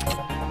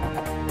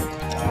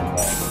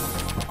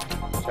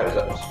 Try to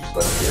just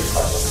let it clear 5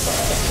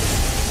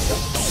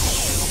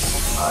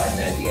 and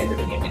then at the end of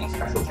the game, any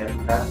special gem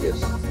you have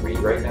is 3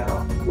 right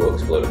now, will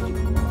explode if you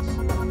can once.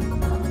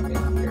 In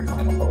your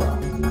final go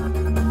round. Do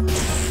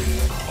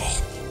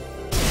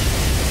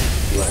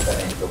you want to spend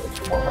any building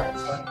for more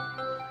practice time?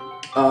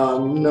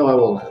 No, I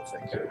will not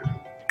think.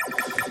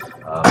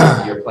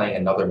 You're playing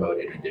another mode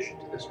in addition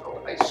to this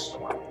called Ice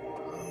Storm,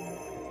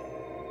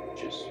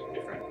 which is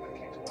different. I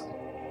can't explain.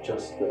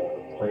 Just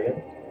play it.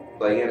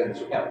 Play it and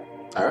yeah.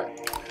 Alright.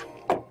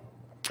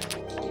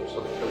 Just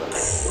looking for the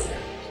next one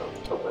here. So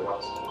go play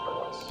once, play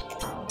once.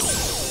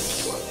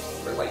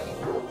 For lightning,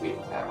 you'll wait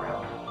that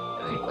round,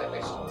 and then you play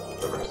Ice Storm.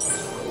 The rest of the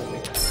storm will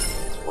make that.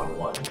 It's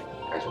 1-1.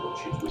 Kaiser will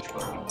choose which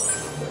mode you want to play.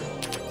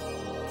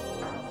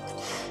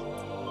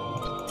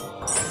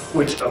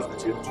 Which of the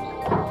 2?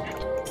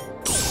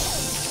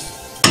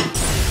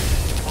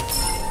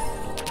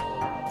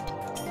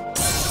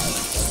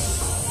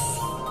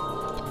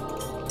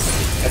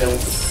 And then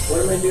what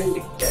am I doing to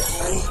get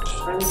time?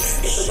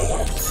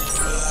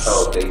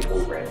 Oh, they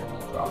will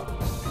randomly drop.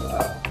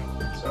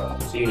 So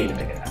So you need to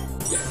make it happen.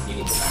 yeah, you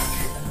need to match,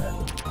 and then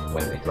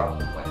when they drop,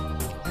 when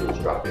tools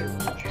drop it,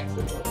 there's a chance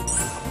that they'll.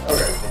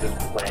 Okay, so just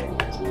playing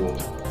tool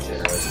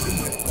generally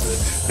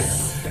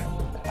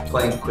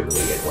Playing quickly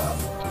and well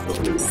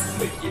will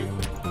make you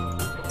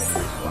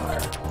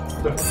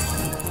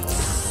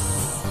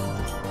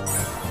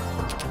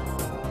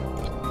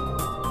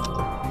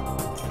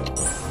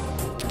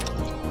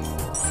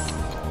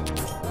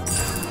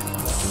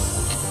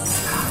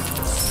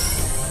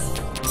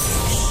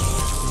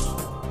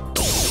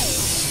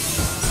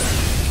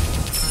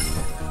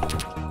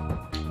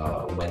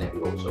when it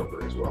rolls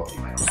over as well, you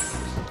might also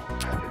use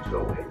magic to go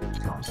away with the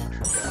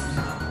concentration.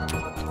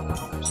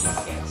 So you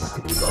can't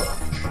stick up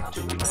to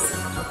be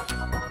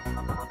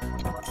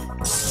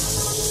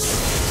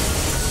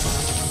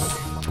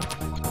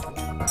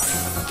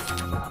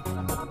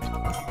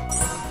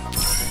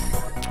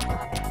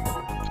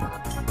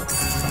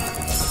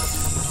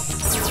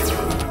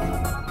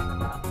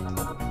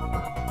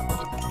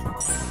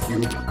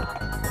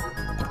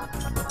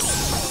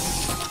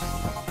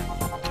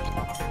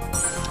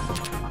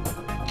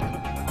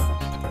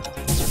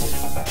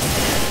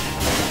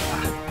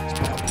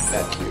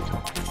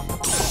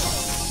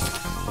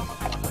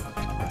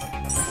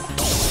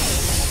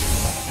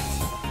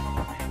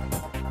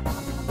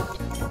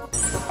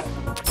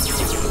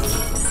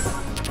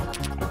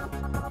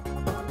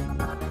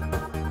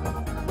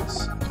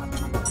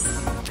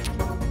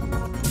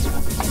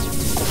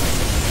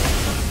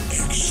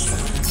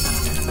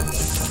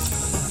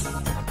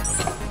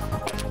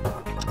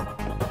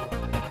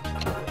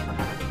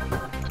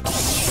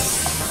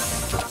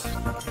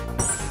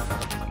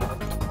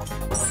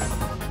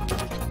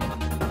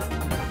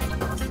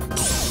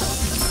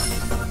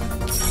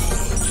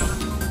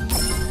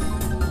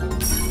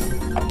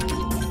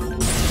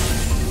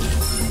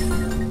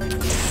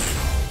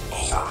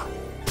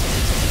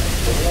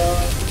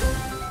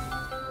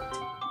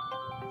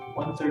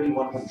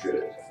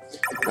 100.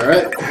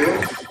 Alright.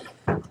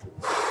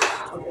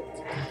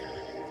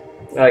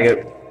 I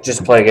get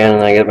just play again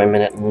and I get my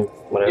minute and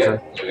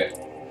whatever. Yeah, okay.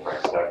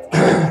 Alright, sorry.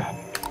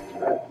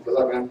 Alright, good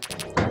luck, man.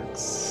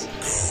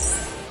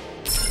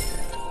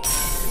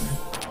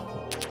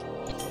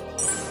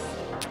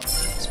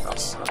 Spell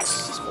sucks.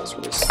 Spells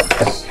really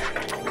sucks.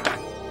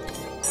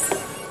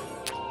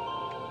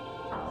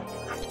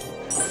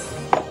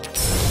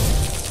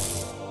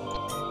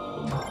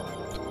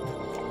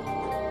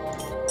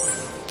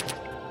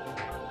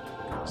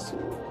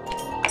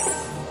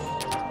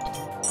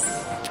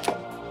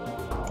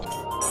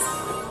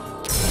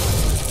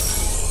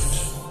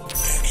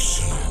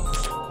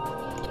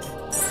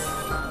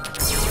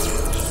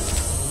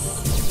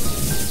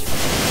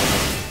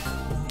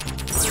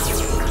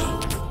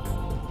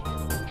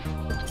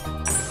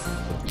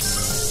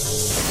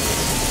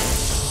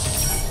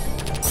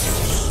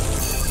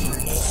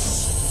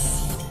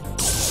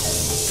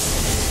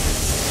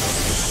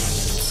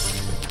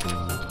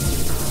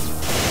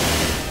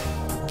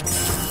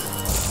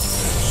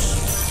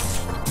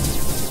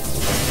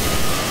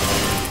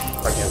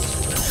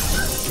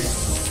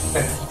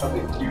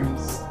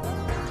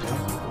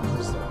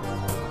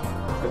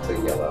 That's a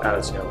yellow. Oh,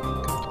 it's yellow.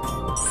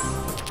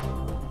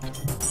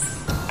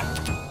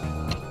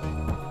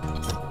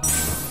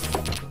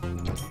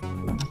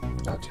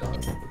 Not yellow.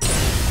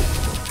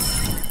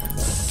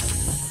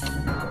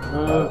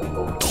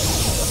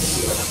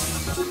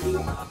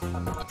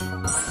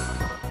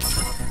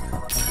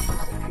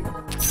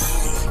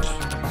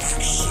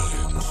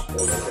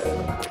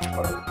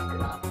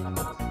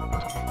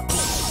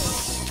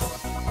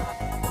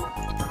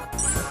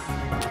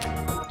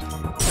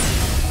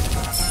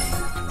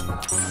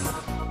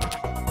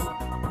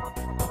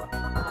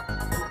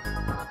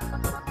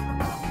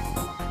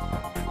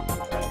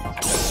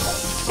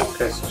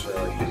 Okay. So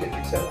you did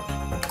do 7.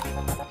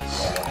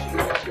 And once you do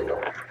that, you're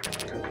going.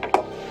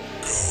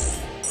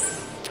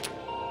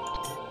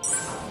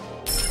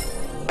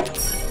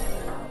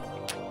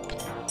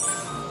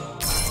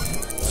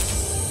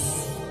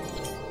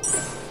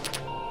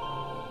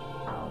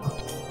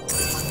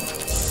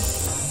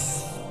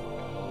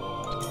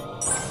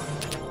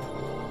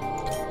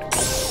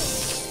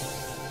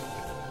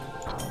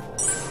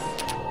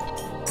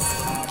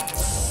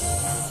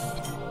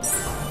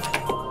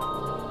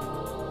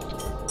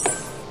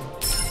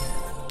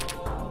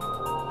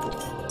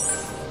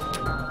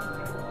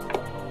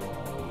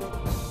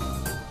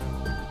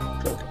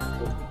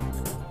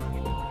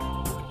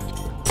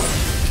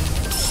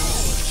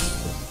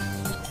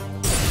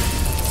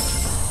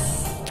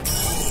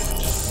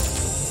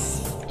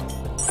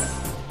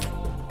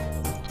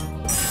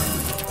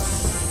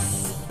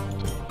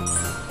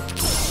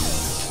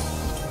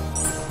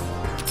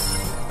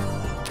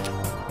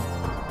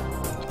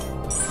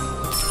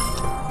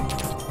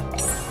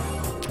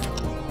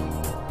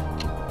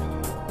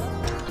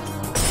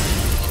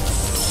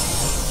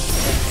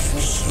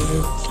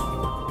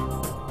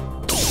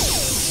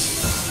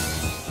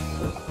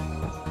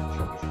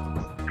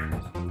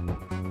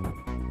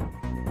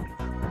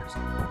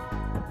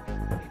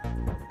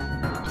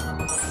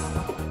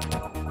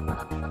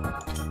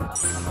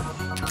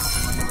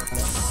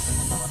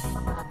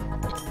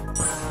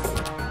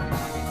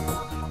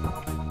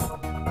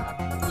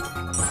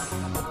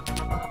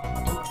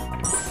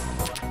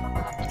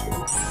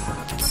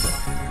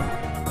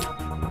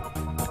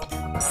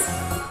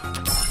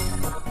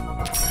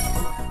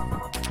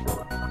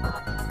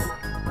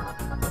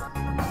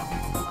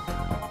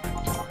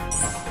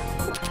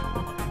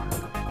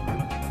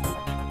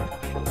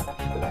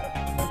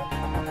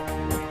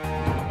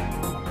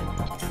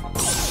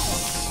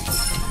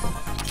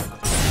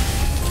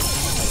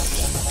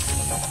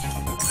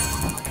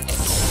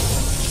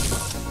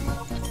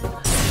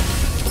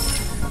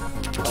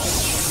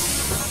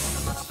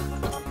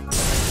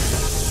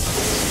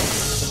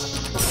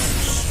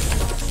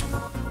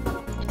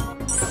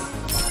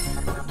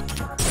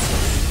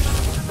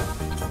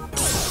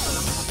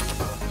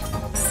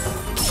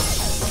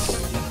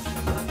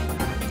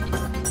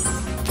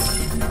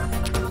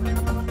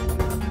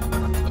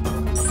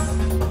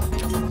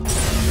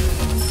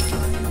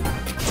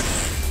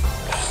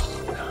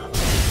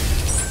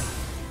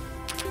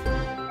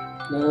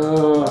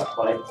 No, Not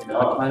quite not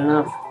enough. quite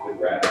enough. Good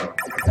round.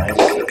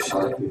 96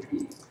 on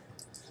 50.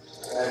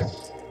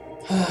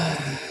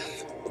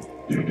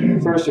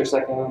 First or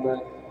second on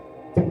that?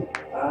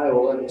 I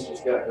will let Mr.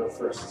 Scott go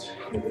first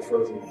in the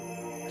frozen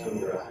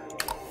tundra.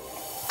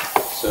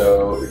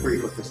 So before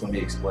you look this, let me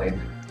explain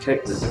the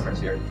difference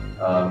here.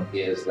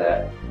 Is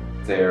that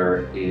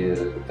there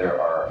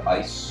are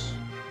ice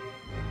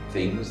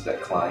things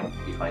that climb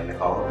behind the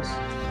columns,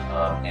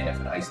 and if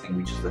an ice thing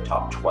reaches the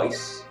top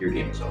twice, your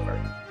game is over.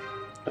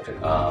 Okay.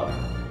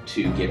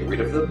 To get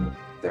rid of them,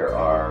 there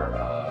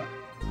are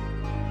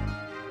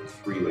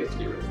 3 ways to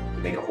get rid of them.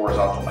 You make a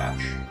horizontal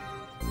match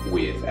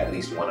with at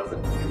least one of the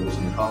jewels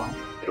in the column,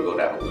 it'll go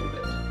down a little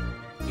bit.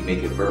 You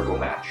make a vertical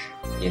match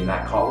in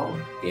that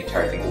column, the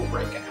entire thing will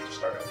break and have to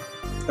start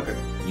over. Okay.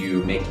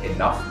 You make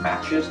enough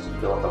matches to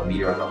fill up a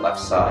meter on the left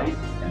side,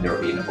 and there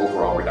will be an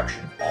overall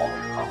reduction of all your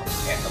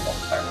columns and the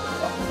multiplier for the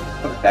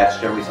left. Okay. That's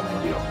generally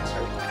something you don't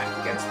necessarily act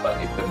against, but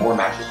if the more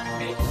matches you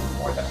make, the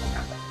more that will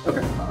happen.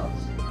 Okay.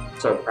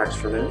 So practice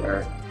for a minute,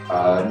 or?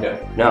 No.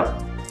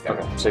 No.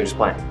 Okay, so you're just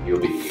playing. You'll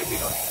be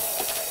going.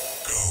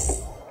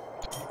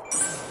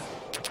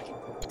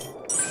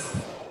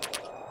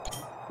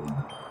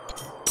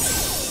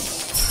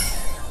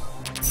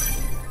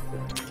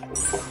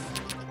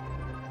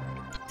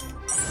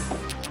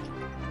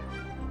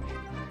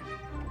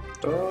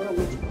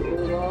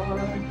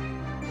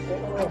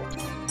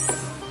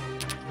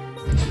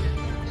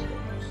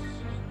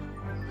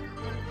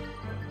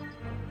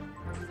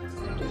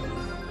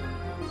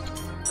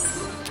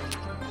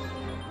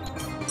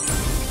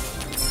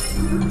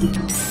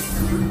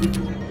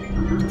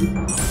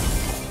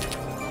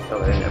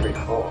 Oh, in every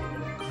hole.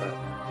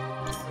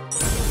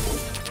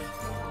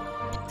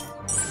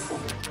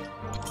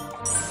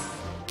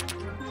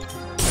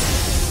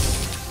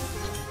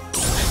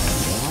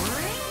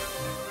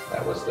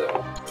 That was the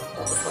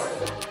multiplier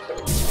that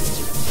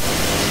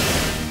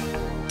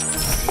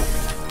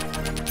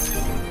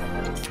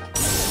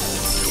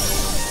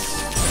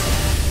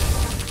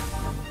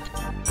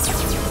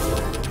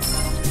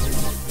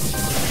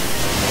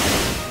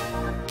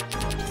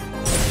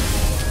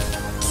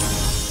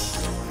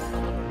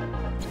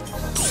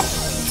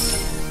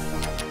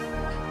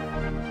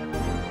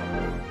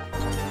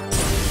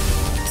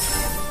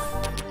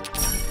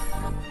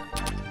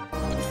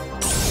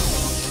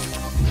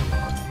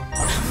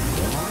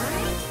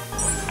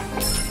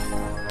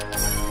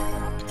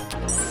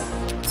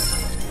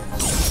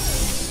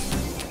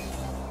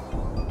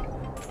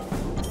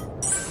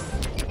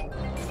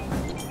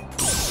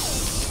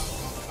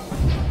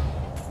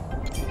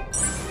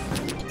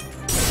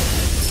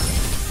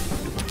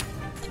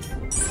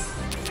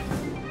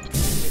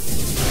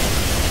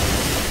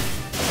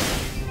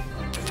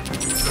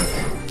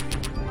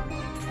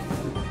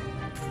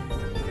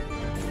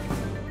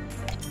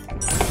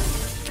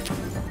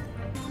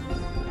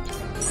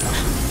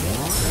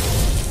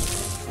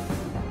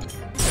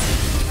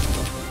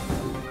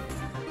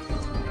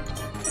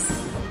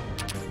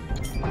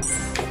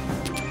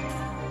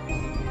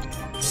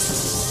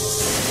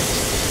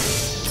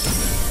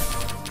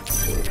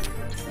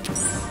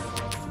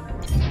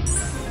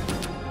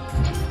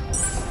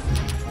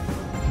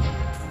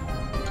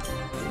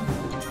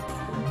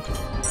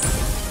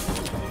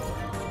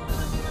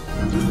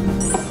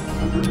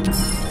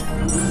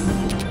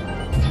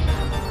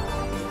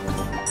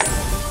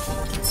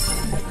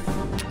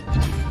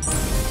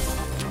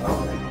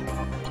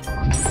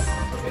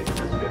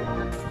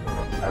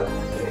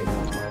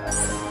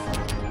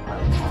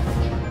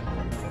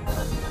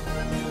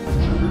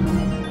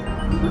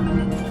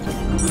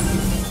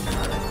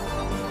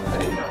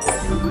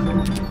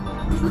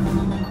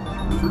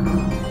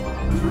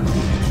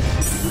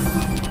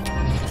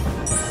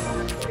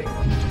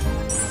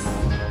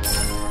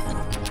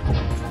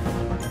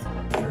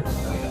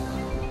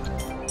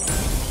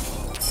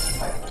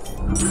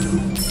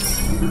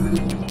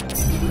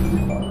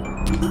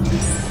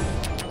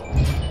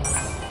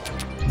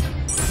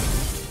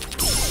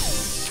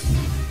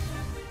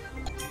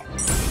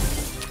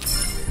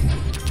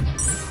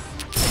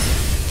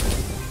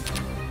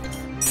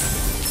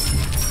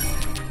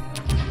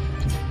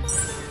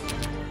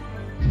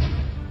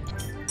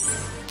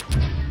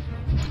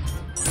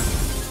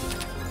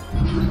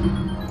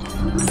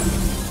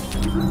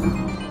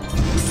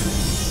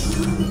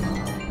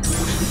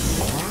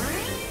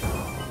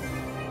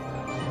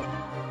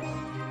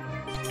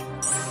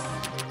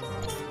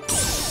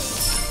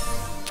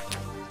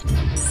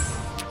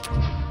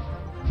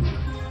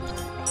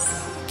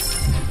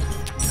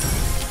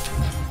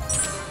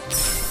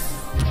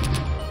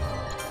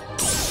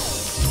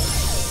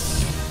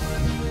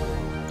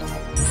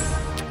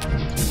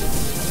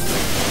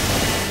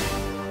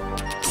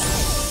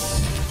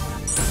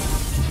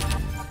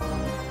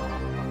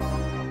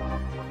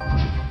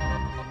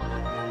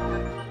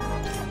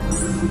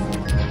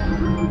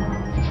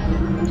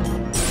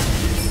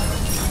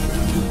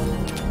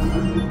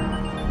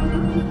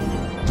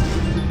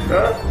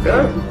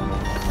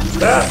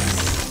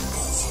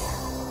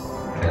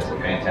That's a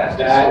fantastic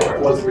That score.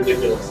 was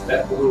ridiculous.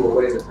 That blew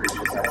away the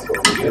previous high score.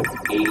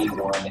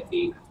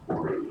 81-8.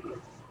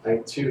 I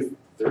think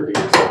 230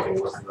 or something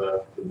was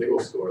the big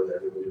old score that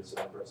everybody was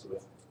so impressed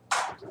with.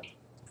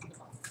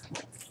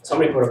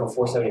 Somebody put up a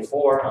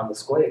 474 on the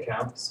Squay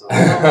account, so.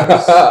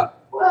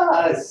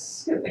 Well,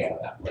 it's a good thing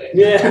I'm not playing.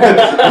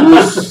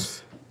 Yeah.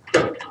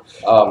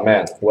 Oh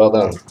man, well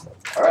done.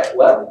 All right,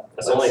 well,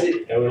 That's let's only,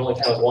 see. it would only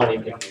count as one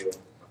even if you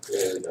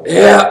really don't.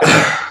 Yeah.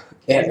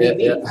 Yeah.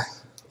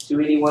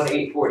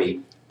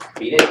 281-840.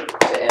 Beat it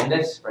to end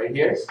this right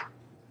here.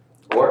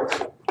 Or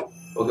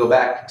we'll go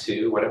back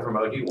to whatever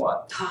mode you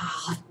want.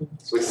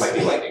 Which might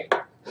be lightning.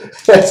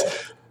 That's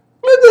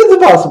a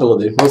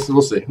possibility.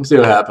 We'll see. We'll see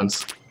what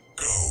happens.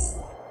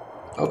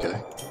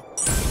 Okay.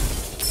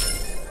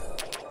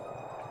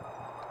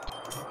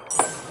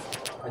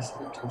 I This is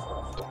too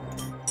far.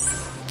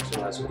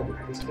 So I was looking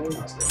at this game, I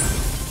was like,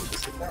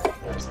 this is bad.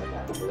 And I was like,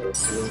 as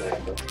soon as I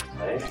looked to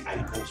play, I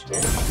punched in, I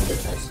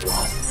just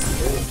lost.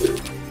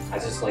 I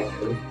just like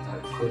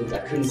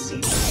couldn't see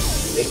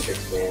the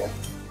matrix, man.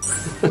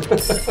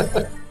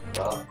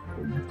 Well,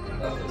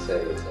 I was gonna say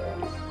it's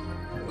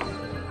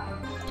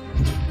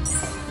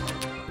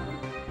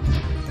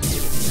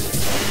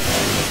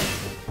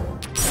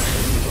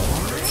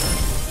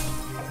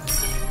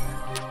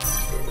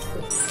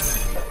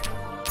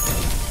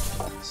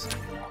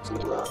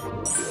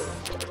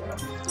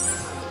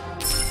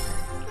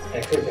I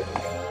could have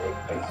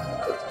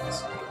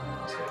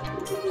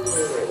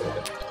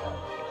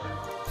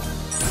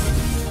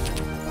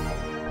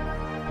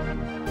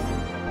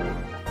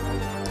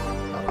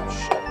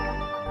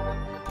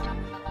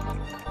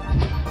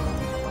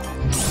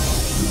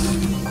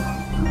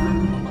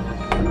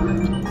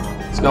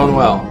It's going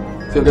well.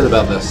 Feel good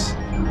about this.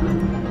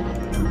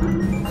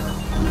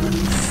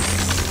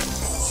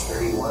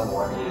 31,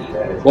 180.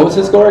 That is What was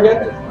his score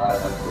again?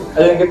 I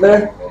didn't get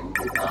there.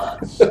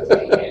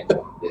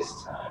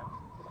 This time.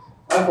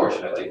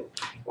 Unfortunately.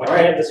 Why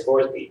can't the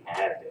scores be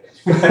additive?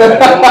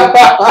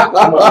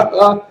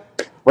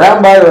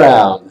 Round by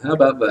round. How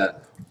about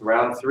that?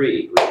 Round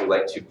 3. Would you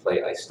like to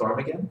play Ice Storm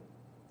again?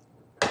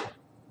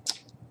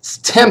 It's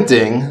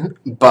tempting,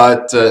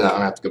 but no, I'm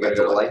gonna have to go We're back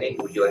gonna to go lightning.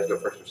 lightning. Would you like to go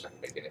first or second?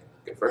 Make it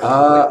go first.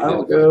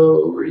 I'll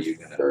go Or are you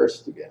gonna?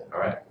 first again. All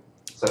right.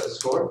 Set the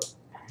score.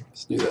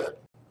 Let's do that.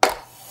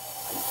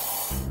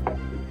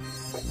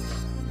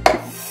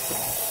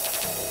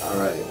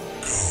 Alright.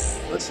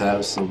 Let's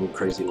have some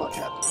crazy luck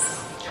happen.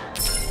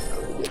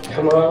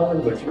 Come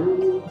on, but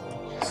you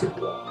super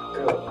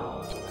go.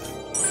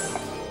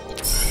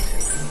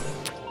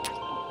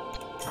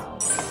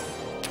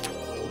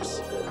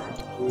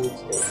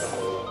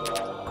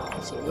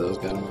 So those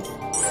guys.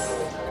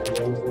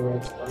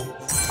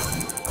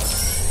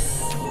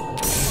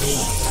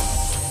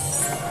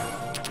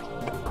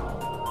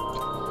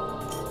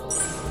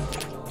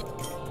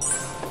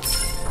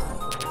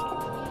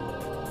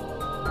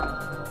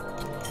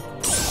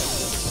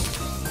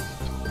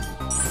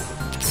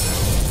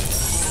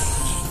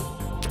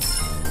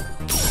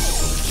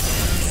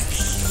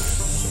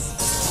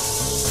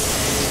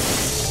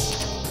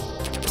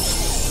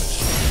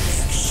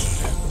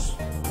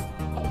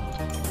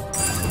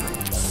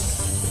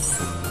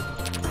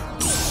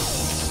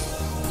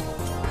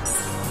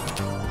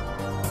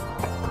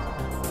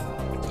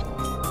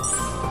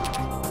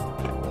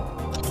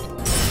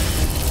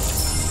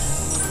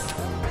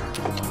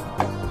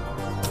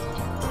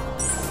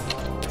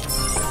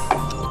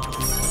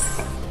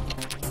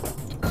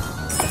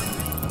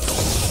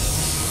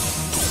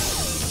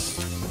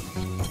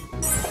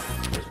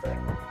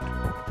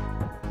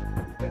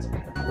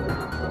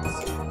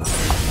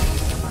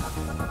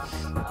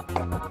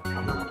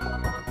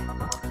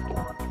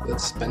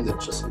 Let's spend it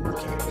just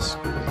looking at the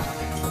screen.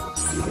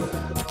 Let's do that.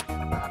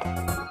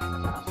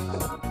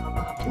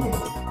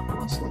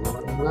 What's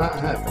not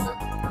happening?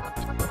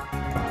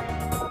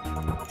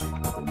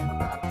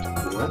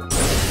 What?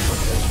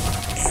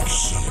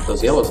 Okay.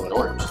 Those yellows and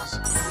oranges.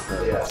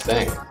 Yeah.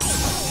 Thing.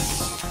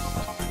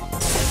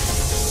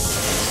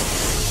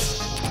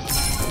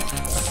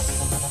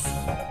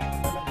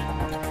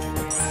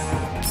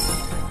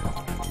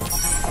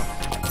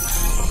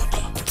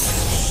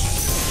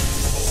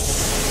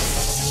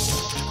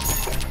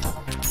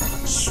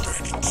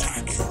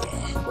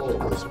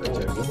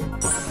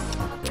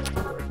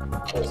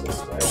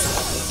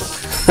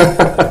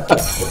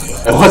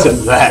 It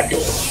wasn't that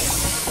good.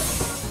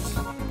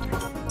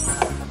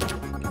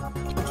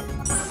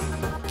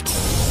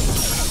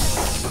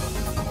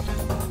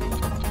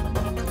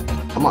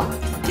 Come on,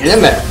 get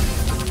in there.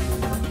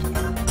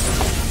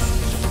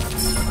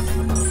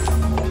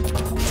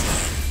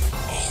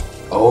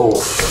 Oh.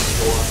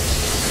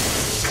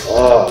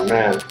 Oh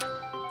man.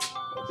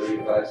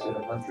 35 to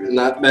 100.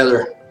 Not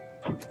better.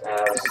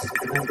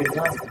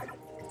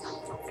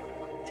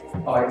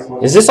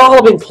 Is this all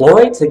a big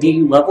ploy to get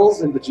you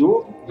levels in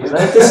Bejeweled? Is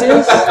that what this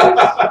is?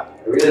 I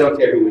really don't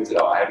care who wins it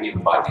all. I haven't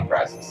even bought any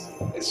prizes.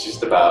 It's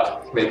just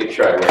about making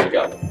sure I rank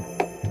up.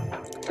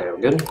 Okay, we're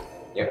good?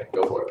 Yeah,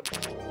 go for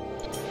it.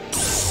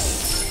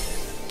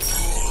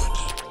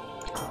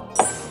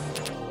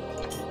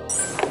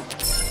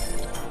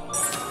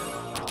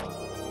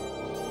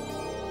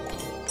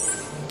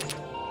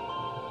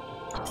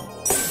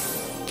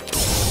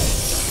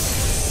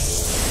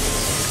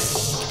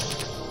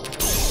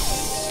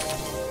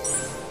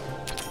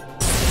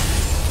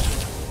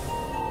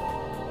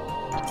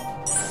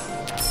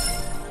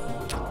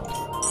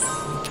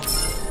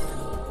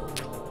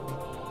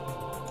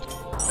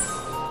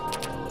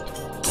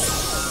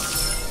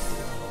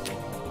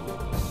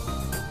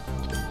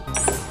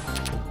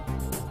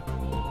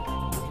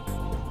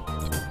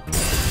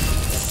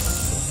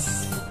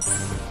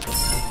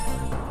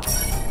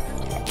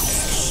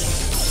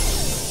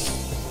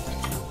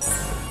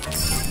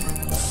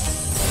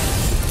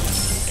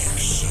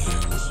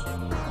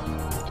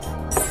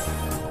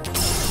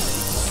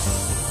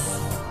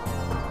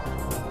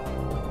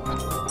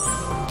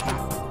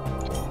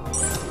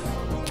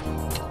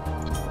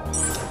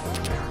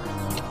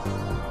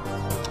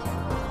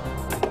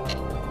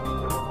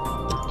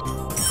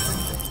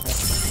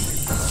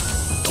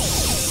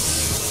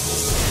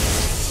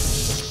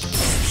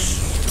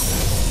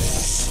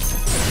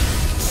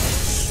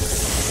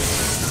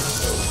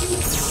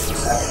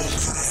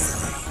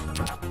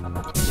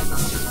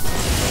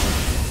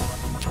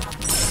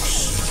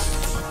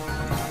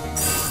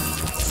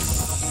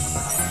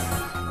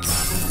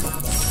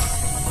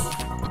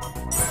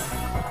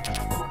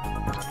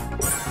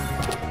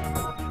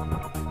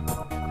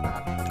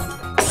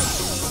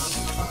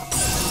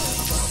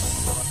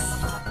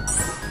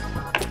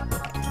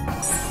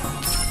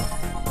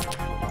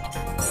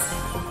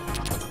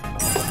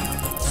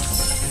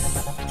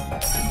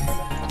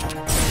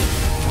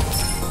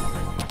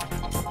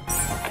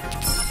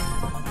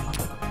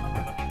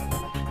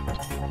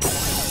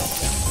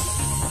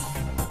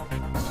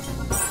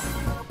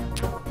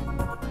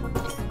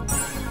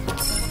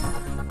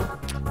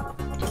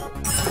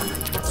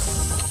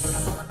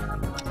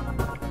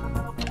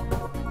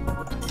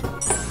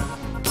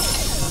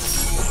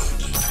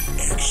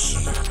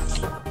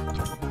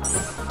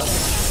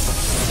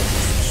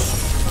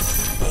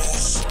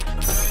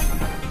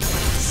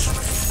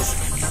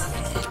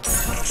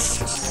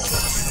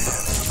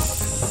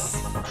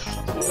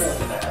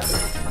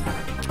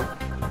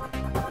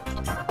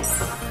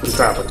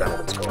 try to put down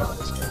what's going on in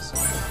this case.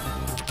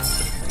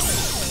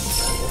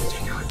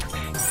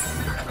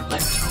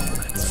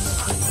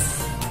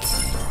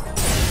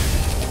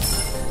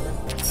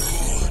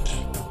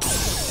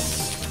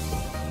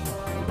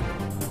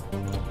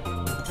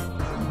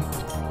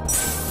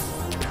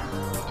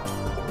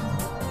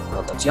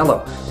 Oh, that's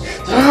yellow.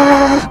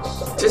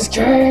 Ah! This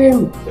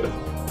game!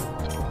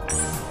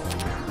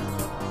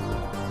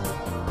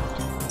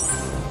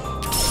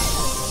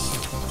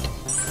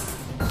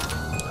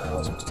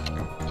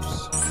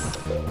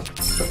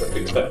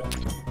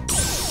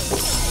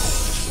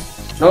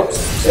 Nope,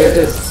 save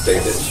this.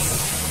 Save this.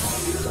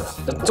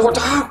 The door,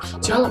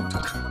 it's yellow.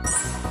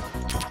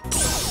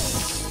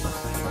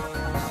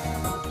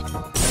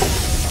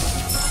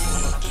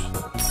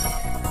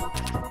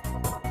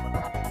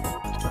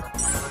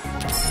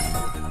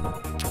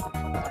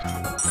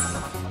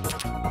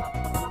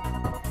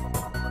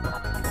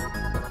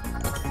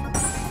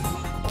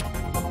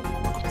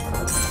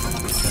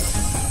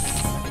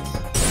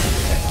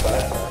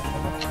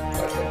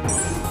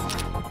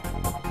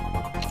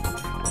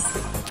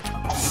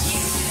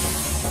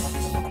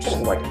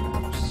 What am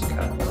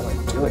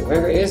I doing?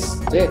 Where is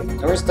it?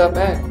 Where's the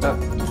bag? Oh,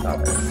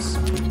 there it is.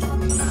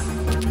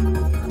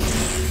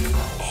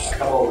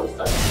 Oh,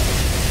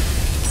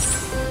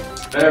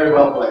 very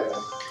well played.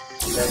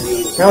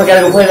 Now we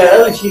gotta go play that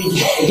other cheaty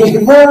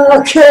game.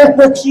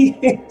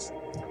 Okay.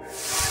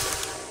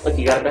 Look,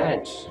 you got a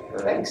badge.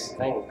 Thanks.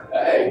 Thing.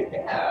 Hey,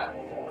 yeah.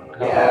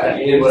 Yeah,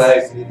 you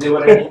did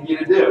what I need you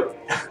to do.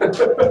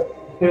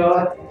 You know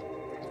what?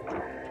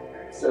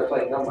 Instead of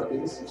playing number,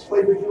 just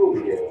play the duel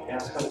again. Yeah, I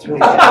was gonna do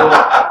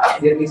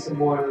it. Give me some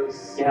more of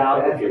those. Yeah, I'll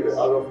badges.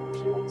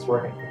 go. It's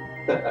working.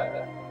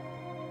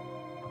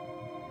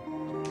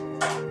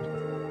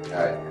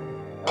 Alright.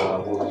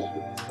 We'll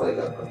just play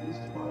them for these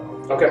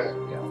tomorrow. Okay.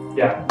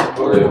 Yeah.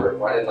 We're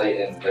running late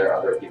and there are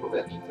other people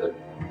that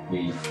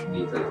we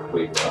need to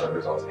wait for other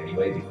results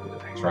anyway before the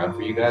next round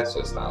for you guys, so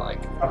it's not like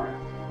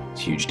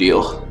It's a huge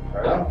deal.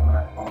 Alright.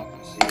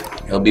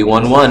 It'll be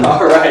 1-1.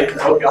 Alright.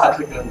 Oh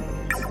god.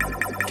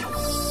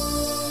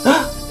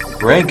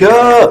 Rank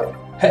up!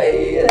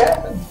 Hey, it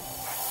happened.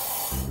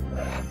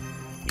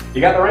 You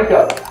got the rank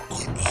up.